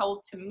continuously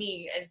told to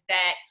me is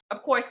that,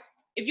 of course,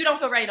 if you don't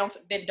feel ready,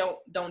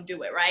 don't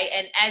do it, right?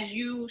 And as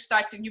you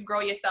you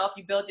grow yourself,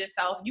 you build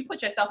yourself, you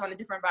put yourself on a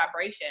different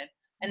vibration.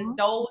 And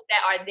those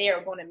that are there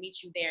are going to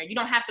meet you there. You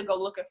don't have to go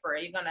looking for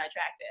it. You're going to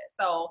attract it.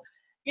 So,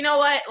 you know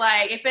what?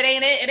 Like, if it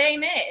ain't it, it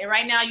ain't it. And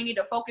right now you need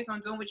to focus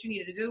on doing what you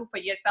need to do for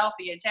yourself,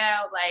 for your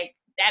child. Like,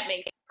 that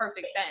makes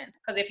perfect sense.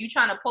 Because if you're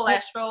trying to pull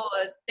at straws,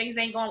 things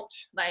ain't going to,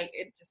 like,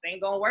 it just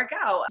ain't going to work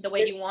out the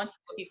way you want to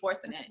if you're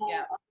forcing it.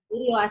 Yeah. A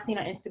video I seen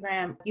on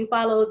Instagram. You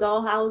follow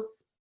Dollhouse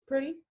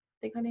Pretty? I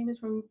think her name is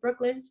from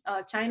Brooklyn,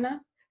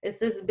 China. It's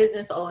his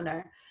business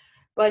owner.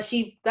 But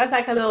she does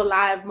like her little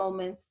live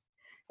moments.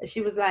 And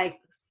she was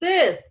like,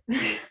 sis,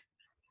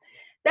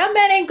 that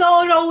man ain't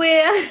going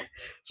nowhere.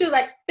 She was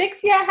like,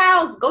 fix your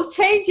house. Go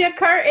change your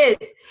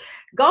curtains.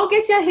 Go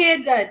get your hair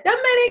done. That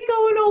man ain't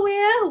going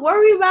nowhere.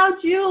 Worry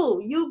about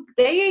you.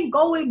 They ain't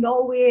going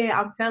nowhere.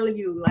 I'm telling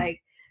you.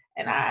 Like,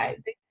 and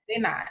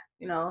they're not,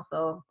 you know,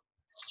 so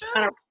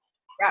trying to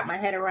wrap my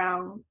head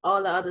around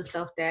all the other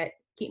stuff that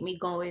keep me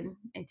going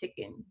and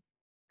ticking.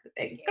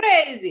 They're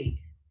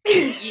crazy.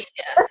 Yeah,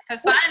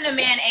 because finding a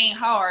man ain't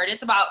hard.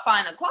 It's about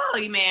finding a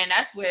quality man.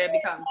 That's where it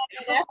becomes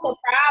difficult.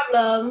 That's the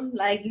problem.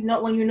 Like, you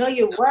know, when you know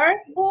your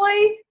worth,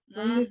 boy,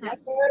 that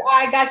third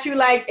eye got you,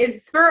 like,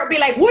 it's spirit be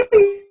like, what are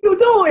you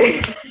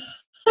doing?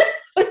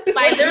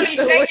 Like, literally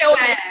shake your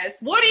ass.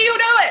 What are you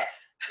doing?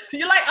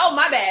 You're like, oh,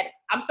 my bad.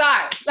 I'm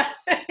sorry.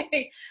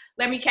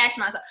 Let me catch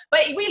myself.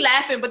 But we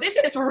laughing, but this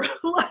shit is real.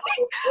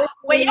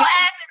 When your ass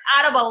is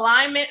out of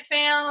alignment,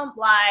 fam,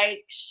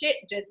 like, shit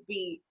just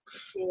be,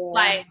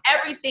 like,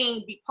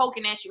 everything be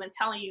poking at you and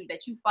telling you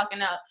that you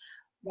fucking up.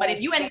 But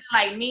if you ain't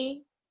like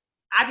me,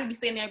 I just be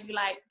sitting there and be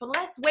like, but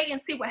let's wait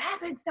and see what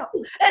happens, though.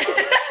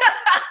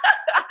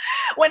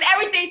 When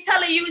everything's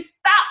telling you,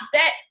 stop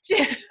that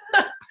shit.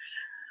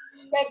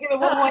 Give it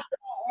one more time,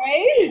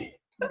 right?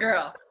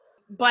 Girl.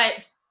 But,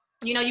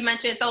 you know, you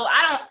mentioned, so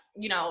I don't,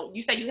 you know,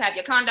 you said you have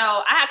your condo.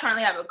 I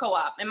currently have a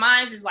co-op. And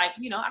mine's is like,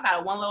 you know, I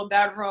got a one little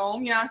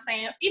bedroom, you know what I'm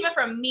saying? Even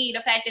for me,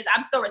 the fact is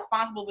I'm still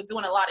responsible for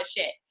doing a lot of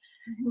shit.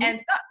 Mm-hmm. And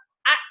so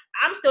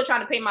I'm still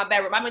trying to paint my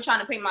bedroom. I've been trying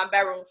to paint my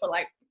bedroom for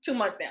like 2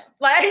 months now.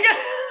 Like,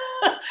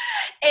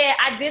 and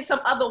I did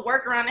some other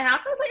work around the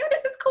house. I was like, oh,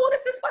 this is cool.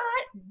 This is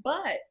fine.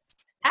 But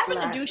having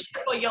to do shit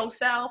for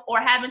yourself or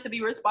having to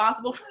be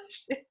responsible for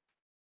shit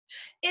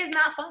is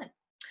not fun.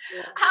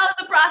 Yeah. How's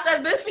the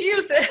process been for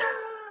you, sis?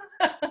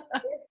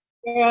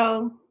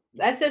 Girl,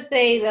 let's just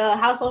say the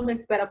household been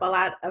sped up a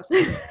lot of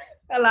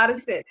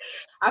shit.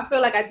 I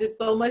feel like I did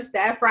so much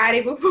that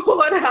Friday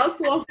before the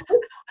household.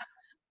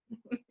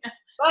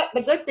 But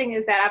the good thing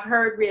is that I've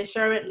heard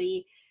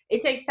reassuringly,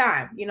 it takes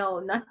time. You know,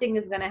 nothing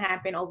is gonna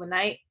happen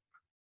overnight.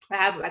 I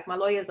have, like, my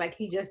lawyer's like,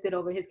 he just did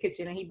over his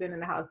kitchen and he's been in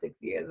the house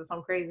 6 years or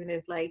some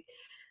craziness. Like,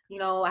 you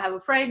know, I have a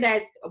friend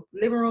that's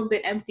living room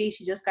been empty.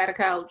 She just got a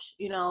couch,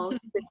 you know,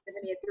 she's been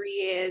living here 3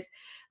 years.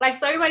 Like,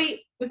 so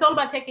everybody, it's all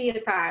about taking your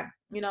time,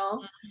 you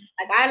know?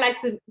 Like, I like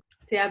to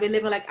say I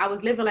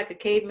was living like a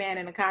caveman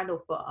in a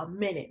condo for a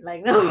minute.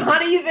 Like,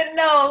 nobody even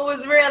know it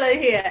was real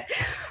in here.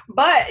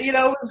 But, you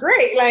know, it was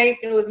great. Like,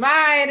 it was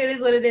mine. It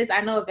is what it is.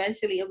 I know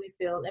eventually it'll be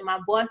filled. And my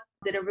boss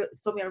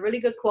told me a really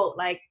good quote.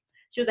 Like,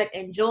 she was like,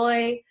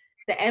 enjoy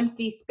the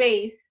empty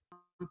space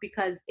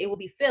because it will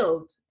be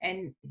filled,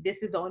 and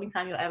this is the only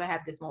time you'll ever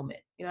have this moment.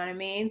 You know what I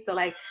mean? So,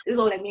 like, this is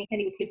all, like, me and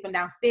Kenny was sleeping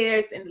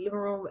downstairs in the living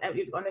room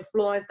on the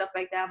floor and stuff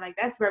like that. I'm like,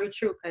 that's very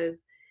true,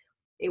 because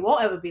it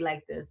won't ever be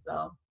like this.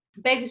 So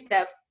baby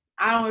steps.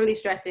 I don't really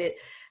stress it.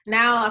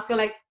 Now I feel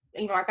like,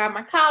 you know, I got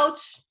my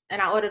couch and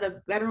I ordered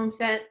a bedroom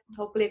set.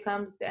 Hopefully it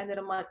comes the end of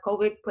the month.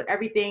 COVID put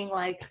everything,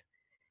 like,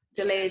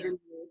 delayed.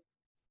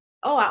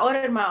 Oh, I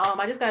ordered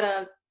I just got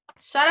a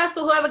shout out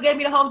to whoever gave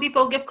me the Home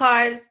Depot gift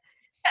cards.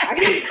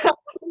 I got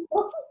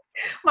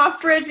my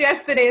fridge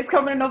yesterday. It's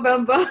coming in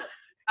November.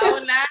 Oh,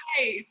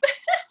 nice.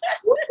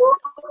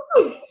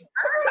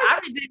 I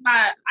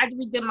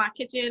redid my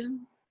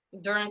kitchen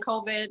during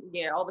COVID.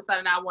 Yeah, all of a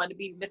sudden I wanted to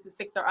be Mrs.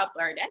 Fixer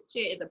Upper. That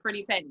shit is a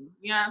pretty penny.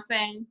 You know what I'm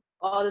saying?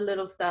 All the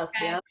little stuff.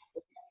 Okay.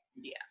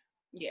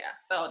 Yeah.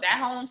 So that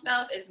home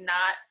stuff is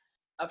not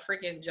a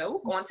freaking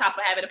joke. On top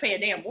of having to pay a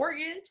damn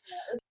mortgage.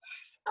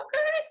 Okay.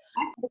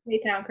 This may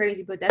sound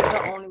crazy, but that's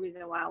the only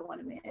reason why I want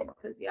a man.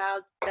 Because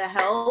y'all, the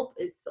help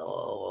is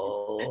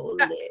so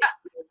lit.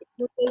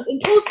 In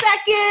 2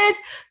 seconds.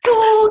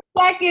 You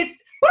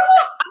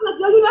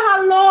know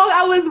how long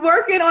I was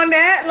working on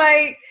that,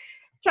 like,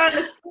 trying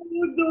to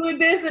doing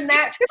this and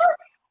that.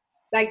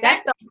 Like,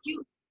 that's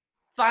you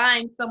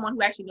find someone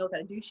who actually knows how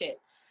to do shit.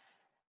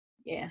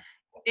 Yeah.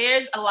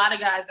 there's a lot of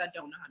guys that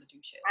don't know how to do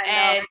shit. I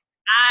know.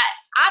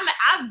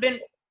 And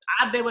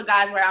I've been with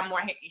guys where I'm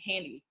more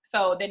handy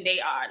so than they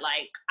are.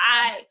 Like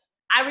I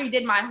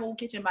redid my whole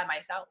kitchen by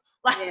myself.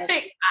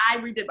 Like I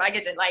redid my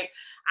kitchen. Like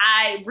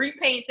I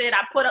repainted,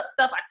 I put up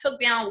stuff, I took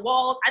down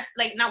walls. I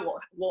like not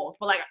walls,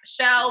 but like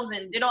shelves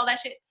and did all that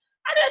shit.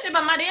 I did that shit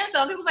by my damn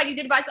self. People's like, you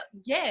did it by yourself.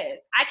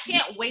 Yes. I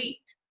can't wait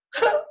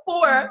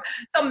for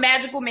some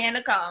magical man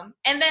to come.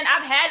 And then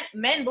I've had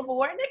men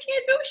before and they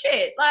can't do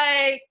shit.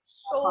 Like,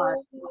 so,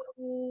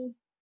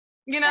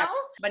 you know?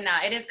 But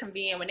nah, it is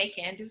convenient when they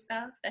can do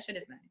stuff. That shit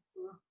is nice.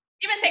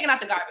 Even taking out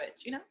the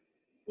garbage, you know?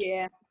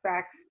 Yeah,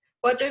 facts.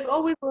 But there's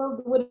always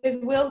what is a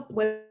will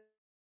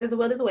is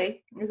a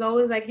way. There's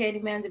always like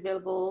handyman's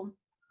available.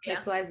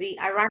 XYZ.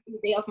 Ironically,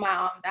 the day of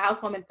my the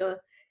housewarming,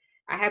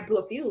 I had blew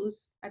a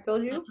fuse. I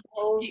told you. The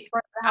whole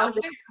front of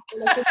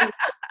the house.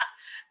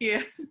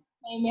 Yeah.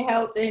 Came and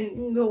helped,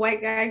 and the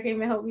white guy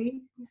came and helped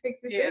me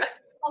fix the shit. Like,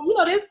 you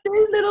know, there's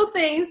little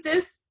things,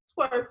 there's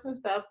twerks and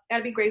stuff.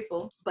 Gotta be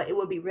grateful, but it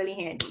would be really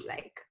handy.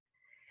 Like,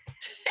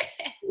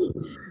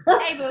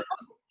 hey, boo.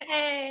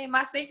 Hey,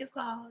 my sink is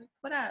clogged.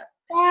 What up?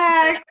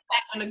 Back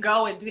on the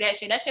go and do that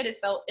shit. That shit is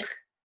so.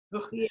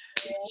 Yeah.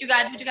 You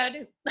got what you gotta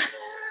do.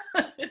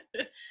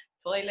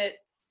 Toilets,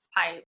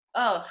 pipe.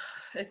 Oh,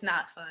 it's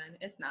not fun.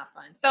 It's not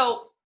fun.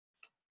 So,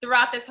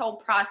 throughout this whole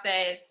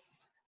process,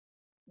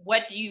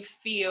 what do you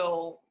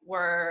feel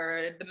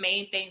were the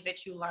main things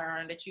that you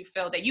learned that you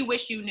feel that you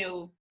wish you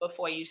knew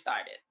before you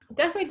started?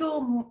 Definitely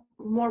do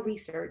more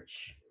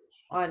research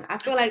on. I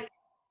feel like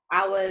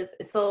when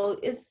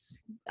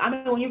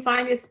you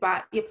find your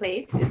spot, your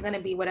place, it's going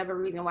to be whatever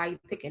reason why you're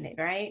picking it,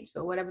 right?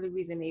 So whatever the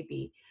reason may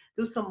be,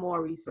 do some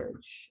more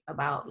research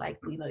about like,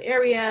 you know, the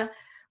area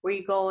where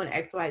you're going,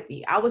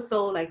 XYZ. I was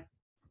so like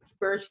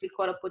spiritually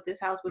caught up with this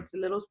house with the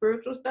little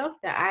spiritual stuff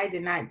that I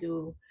did not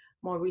do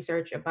more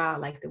research about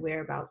like the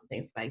whereabouts and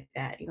things like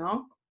that, you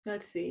know?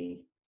 Let's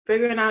see.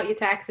 Figuring out your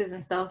taxes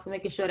and stuff,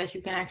 making sure that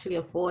you can actually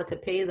afford to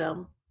pay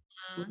them.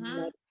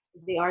 Like,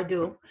 they are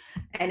due.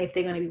 And if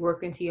they're going to be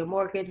working to your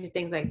mortgage and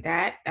things like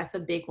that, that's a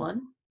big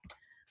one.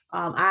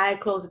 I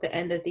closed at the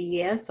end of the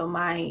year, so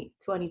my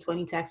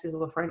 2020 taxes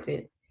were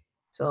fronted.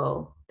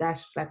 So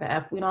that's just like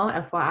a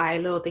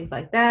FYI, little things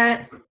like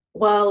that.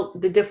 Well,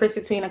 the difference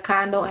between a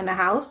condo and a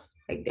house,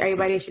 like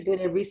everybody should do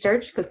their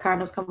research because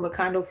condos come with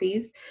condo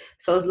fees.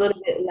 So it's a little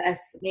bit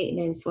less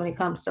maintenance when it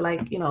comes to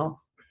like, you know,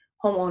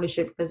 home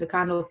ownership because the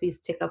condo fees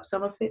take up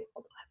some of it.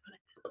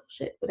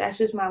 Bullshit, but that's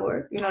just my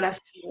word. You know, that's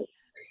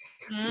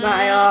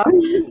my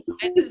this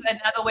is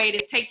another way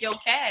to take your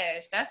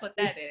cash. That's what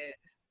that is.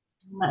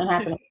 Nothing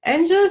happening.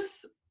 And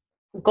just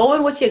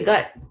going with your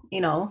gut,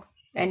 you know,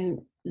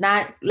 and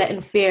not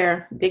letting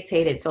fear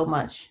dictate it so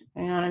much.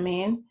 You know what I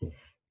mean?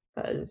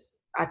 Because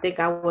I think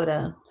I would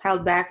have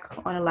held back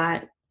on a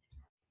lot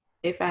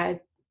if I had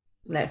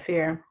let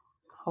fear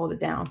hold it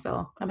down.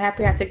 So I'm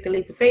happy I took the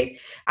leap of faith.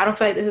 I don't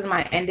feel like this is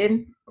my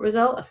ending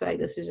result. I feel like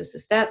this is just a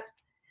step.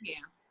 Yeah.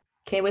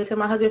 Can't wait till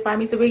my husband find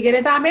me so we get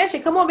into our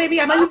mansion. Come on, baby.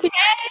 I know you can.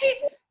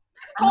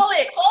 Let's call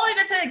it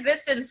into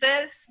existence,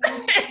 sis. I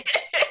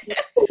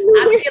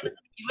feel it.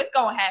 It's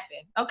gonna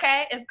happen.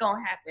 Okay, it's gonna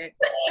happen.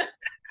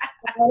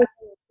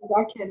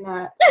 I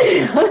cannot.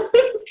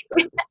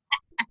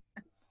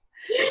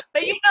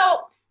 But you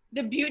know,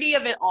 the beauty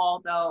of it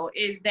all though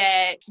is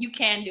that you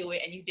can do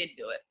it and you did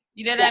do it.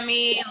 You know what I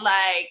mean? Yeah.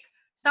 Like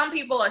some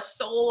people are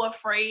so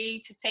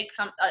afraid to take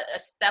a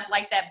step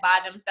like that by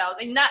themselves,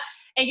 and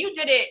you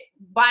did it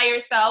by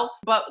yourself,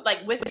 but like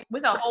with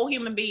a whole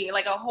human being,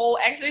 like a whole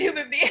extra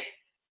human being.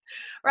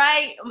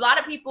 Right? A lot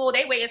of people,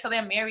 they wait until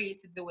they're married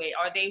to do it,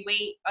 or they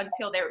wait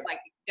until they're like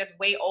just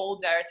way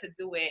older to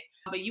do it.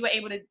 But you were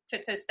able to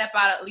step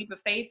out a leap of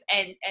faith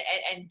and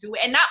do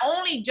it. And not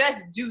only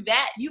just do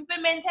that, you've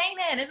been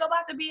maintaining. It's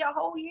about to be a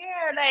whole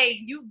year. Like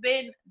you've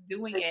been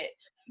doing it.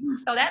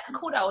 So that's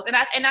kudos. And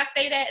I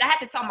say that, I had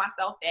to tell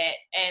myself that,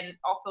 and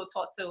also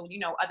talk to, you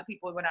know, other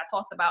people when I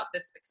talked about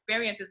this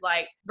experience is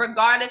like,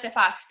 regardless if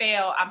I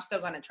fail, I'm still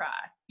going to try.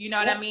 You know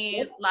what I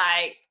mean?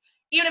 Like,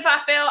 even if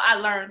I fail, I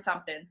learned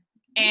something.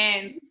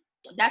 And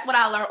that's what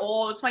I learned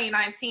all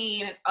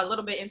 2019, a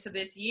little bit into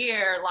this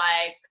year.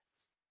 Like,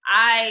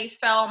 I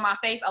fell on my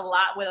face a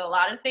lot with a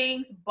lot of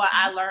things, but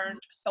I learned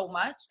so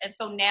much. And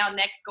so now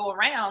next go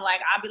around,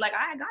 like, I'll be like,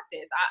 I got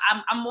this.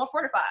 I'm more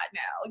fortified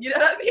now. You know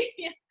what I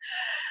mean?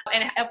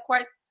 And of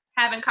course,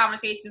 having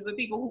conversations with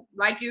people who,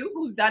 like you,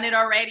 who's done it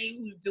already,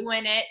 who's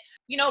doing it.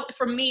 You know,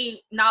 for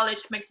me, knowledge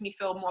makes me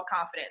feel more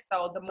confident.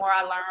 So the more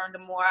I learn, the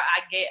more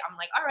I get, I'm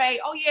like, all right,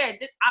 oh yeah,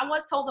 I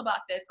was told about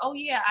this. Oh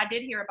yeah, I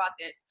did hear about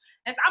this.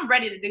 And so I'm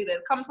ready to do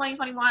this. Come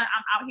 2021, I'm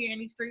out here in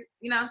these streets,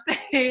 you know what I'm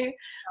saying?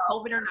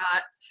 COVID or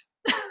not.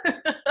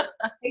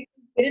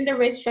 Didn't the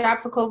rates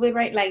drop for COVID,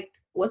 right? Like,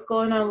 what's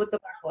going on with the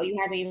market? You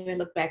haven't even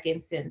looked back in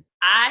since.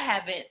 I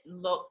haven't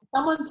looked.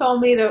 Someone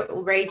told me the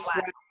rates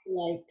dropped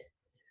like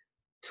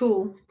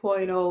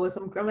 2.0 or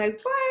something. I'm like,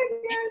 what?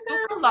 It's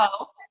super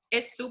low.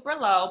 It's super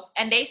low.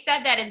 And they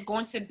said that it's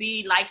going to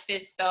be like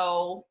this,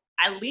 though,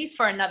 at least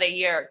for another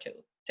year or two,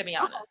 to be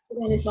honest.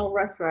 Then there's no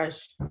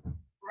rush.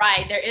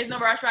 Right. There is no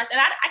rush. And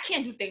I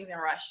can't do things in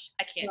rush.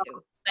 I can't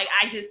do. Like,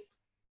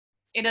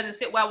 it doesn't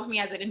sit well with me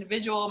as an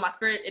individual. My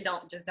spirit, it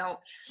don't.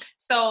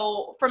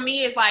 So for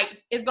me, it's like,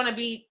 it's going to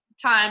be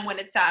time when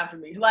it's time for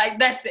me. Like,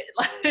 that's it.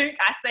 Like,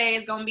 I say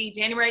it's going to be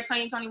January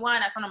 2021.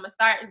 That's when I'm going to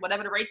start.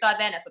 Whatever the rates are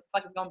then, that's what the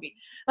fuck it's going to be.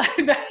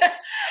 Like that.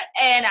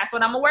 And that's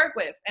what I'm going to work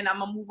with. And I'm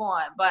going to move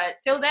on. But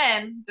till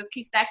then, just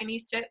keep stacking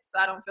these chips so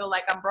I don't feel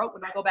like I'm broke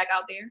when I go back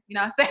out there. You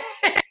know what I'm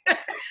saying?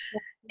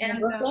 And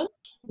Brooklyn?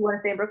 You want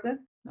to say Brooklyn?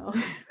 No. I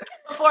can't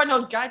afford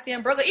no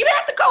goddamn Brooklyn. Even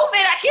after COVID,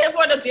 I can't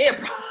afford no damn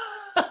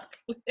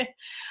Brooklyn.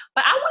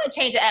 But I want to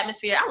change the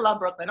atmosphere. I love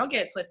Brooklyn. Don't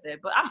get it twisted,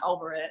 but I'm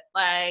over it.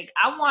 Like,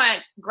 I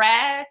want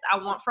grass. I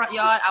want front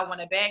yard. I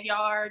want a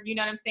backyard. You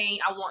know what I'm saying?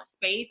 I want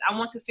space. I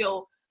want to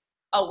feel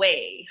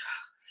away.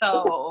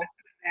 So,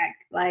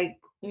 like,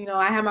 you know,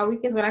 I have my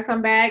weekends when I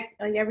come back,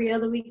 like every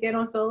other weekend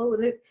or so,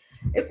 and it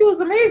feels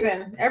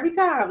amazing every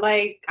time.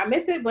 Like, I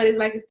miss it, but it's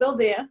like it's still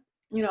there.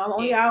 You know, I'm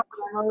only out.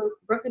 I know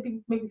Brooklyn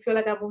people make me feel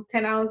like I'm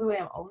 10 hours away.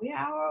 I'm only an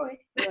hour away.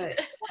 But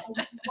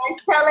I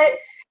tell it,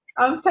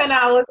 I'm 10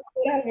 hours,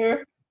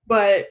 whatever.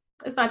 But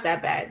it's not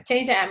that bad.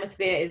 Change of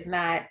atmosphere is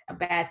not a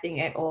bad thing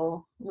at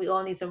all. We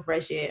all need some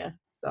fresh air.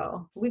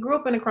 So we grew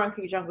up in the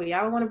concrete jungle.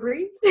 Y'all don't want to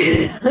breathe?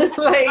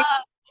 Like,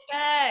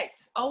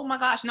 perfect. Oh my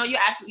gosh. No,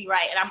 you're absolutely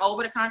right. And I'm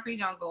over the concrete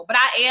jungle. But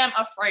I am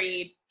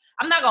afraid.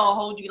 I'm not going to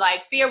hold you.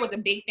 Like, fear was a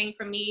big thing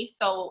for me.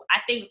 So I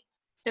think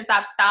since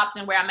I've stopped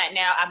and where I'm at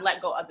now, I've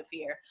let go of the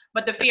fear.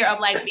 But the fear of,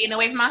 like, being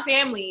away from my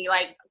family,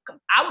 like,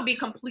 I would be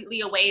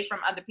completely away from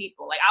other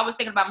people. Like, I was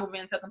thinking about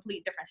moving into a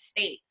complete different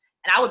state.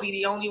 And I would be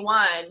the only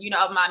one, you know,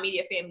 of my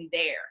immediate family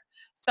there.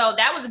 So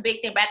that was a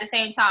big thing. But at the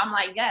same time, I'm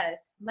like,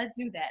 yes, let's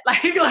do that.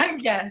 Like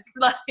yes.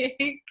 Like,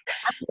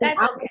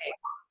 that's okay.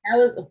 That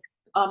was,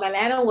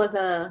 Atlanta was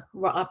a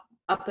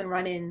up and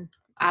running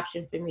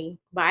option for me.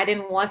 But I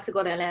didn't want to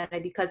go to Atlanta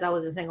because I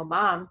was a single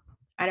mom.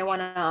 I didn't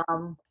want to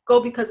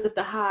go because of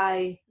the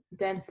high,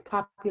 dense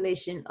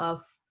population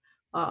of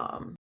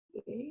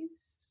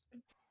gays.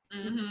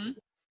 Mm-hmm.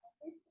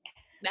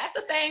 That's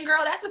a thing,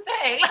 girl. That's a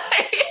thing.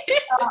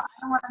 I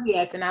don't want to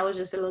react, and I was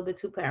just a little bit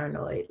too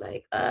paranoid.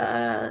 Like,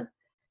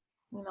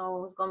 you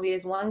know, it's gonna be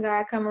this one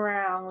guy come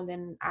around, and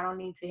then I don't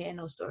need to hear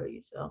no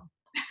stories. So,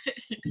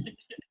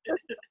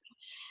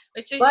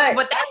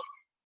 but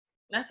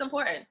that's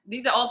important.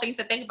 These are all things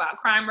to think about.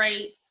 Crime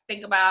rates.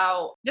 Think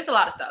about just a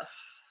lot of stuff.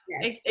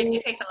 Yes.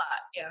 It takes a lot.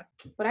 Yeah.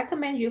 But I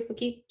commend you for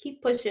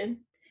keep pushing.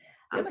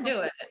 I'm gonna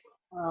do it.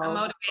 I'm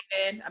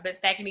motivated. I've been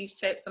stacking these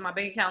chips in my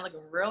bank account looking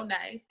real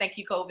nice. Thank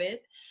you, COVID.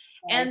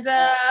 And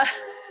I'm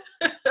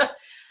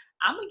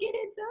gonna get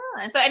it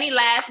done. So any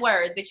last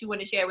words that you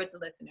want to share with the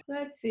listener?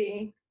 Let's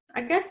see.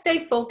 I guess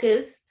stay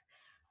focused.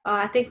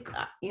 I think,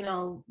 you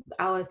know,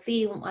 our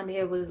theme on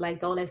here was like,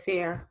 don't let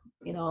fear,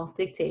 you know,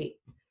 dictate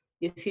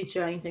your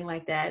future or anything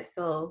like that.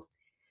 So,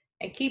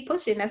 and keep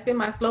pushing. That's been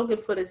my slogan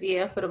for this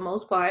year for the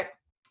most part.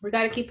 We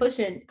got to keep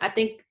pushing. I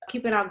think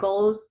keeping our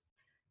goals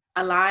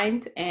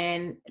aligned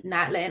and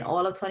not letting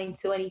all of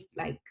 2020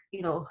 like,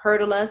 you know,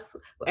 hurdle us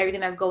with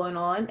everything that's going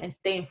on, and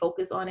staying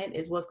focused on it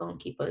is what's going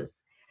to keep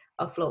us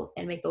afloat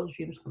and make those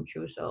dreams come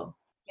true. So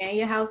get in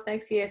your house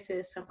next year,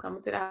 sis. I'm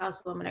coming to the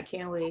house, woman. I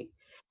can't wait.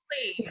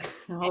 Please.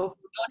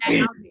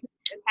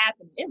 It's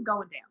happening. It's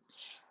going down.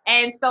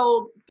 And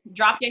so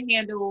drop your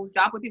handles,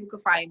 drop where people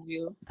can find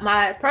you.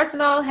 My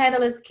personal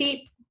handle is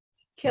Keep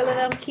Killing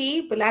Them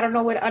Keep, but I don't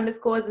know where the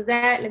underscores is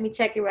at. Let me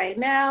check it right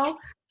now.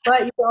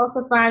 But you can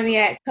also find me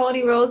at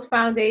Toni Rose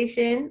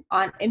Foundation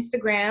on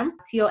Instagram,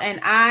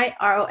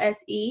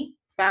 TONIROSE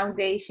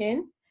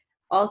Foundation.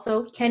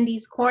 Also,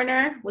 Kendi's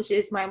Corner, which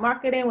is my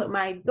marketing with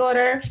my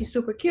daughter. She's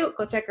super cute.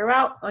 Go check her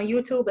out on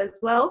YouTube as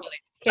well.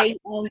 KNDIS.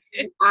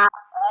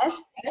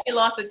 She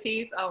lost her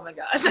teeth. Oh my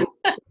gosh.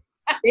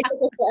 They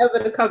took it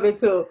forever to come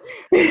into.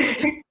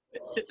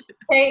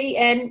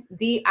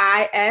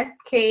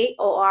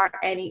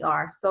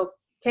 KENDISKORNER. So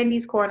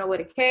Kendi's Corner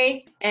with a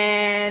K.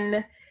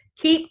 And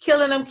Keep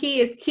Killing Them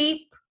Key is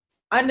keep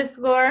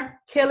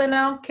 _killing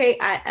them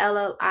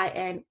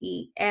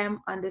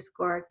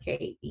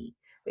KILLINEM_KE.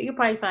 But you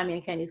probably find me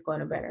in Kendi's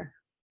Corner better.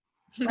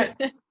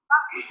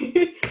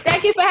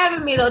 Thank you for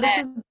having me, though.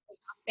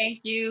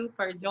 Thank you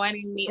for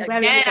joining me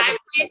again. I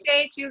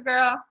appreciate you,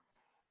 girl.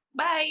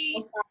 Bye.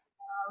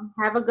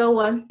 Have a good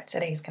one.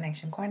 Today's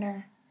Connection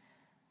Corner,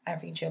 I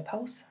read you a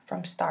post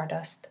from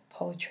Stardust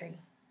Poetry.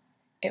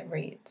 It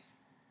reads,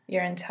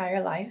 your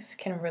entire life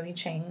can really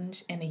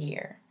change in a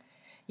year.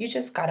 You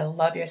just gotta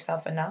love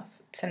yourself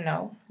enough to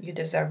know you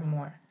deserve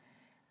more.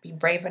 Be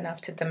brave enough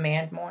to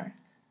demand more,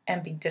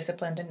 and be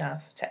disciplined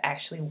enough to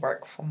actually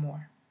work for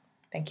more.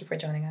 Thank you for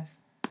joining us.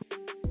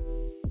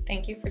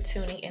 Thank you for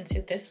tuning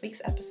into this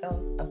week's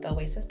episode of the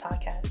Oasis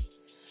Podcast.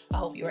 I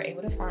hope you were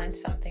able to find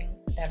something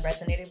that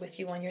resonated with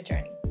you on your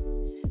journey.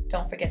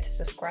 Don't forget to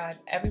subscribe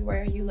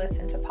everywhere you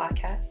listen to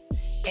podcasts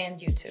and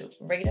YouTube.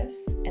 Rate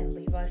us and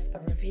leave us a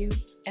review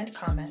and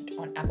comment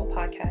on Apple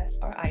Podcasts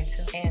or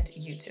iTunes and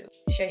YouTube.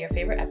 Share your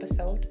favorite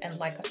episode and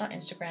like us on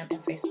Instagram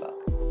and Facebook.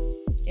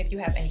 If you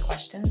have any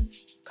questions,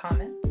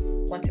 comments,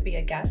 want to be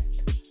a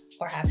guest,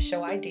 or have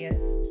show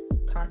ideas,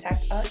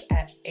 contact us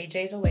at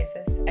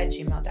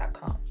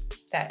ajaysoasis@gmail.com.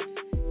 That's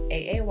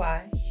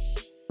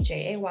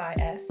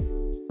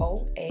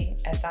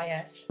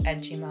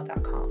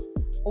AAYJAYSOASIS@gmail.com,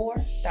 or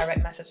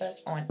direct message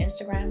us on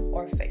Instagram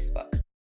or Facebook.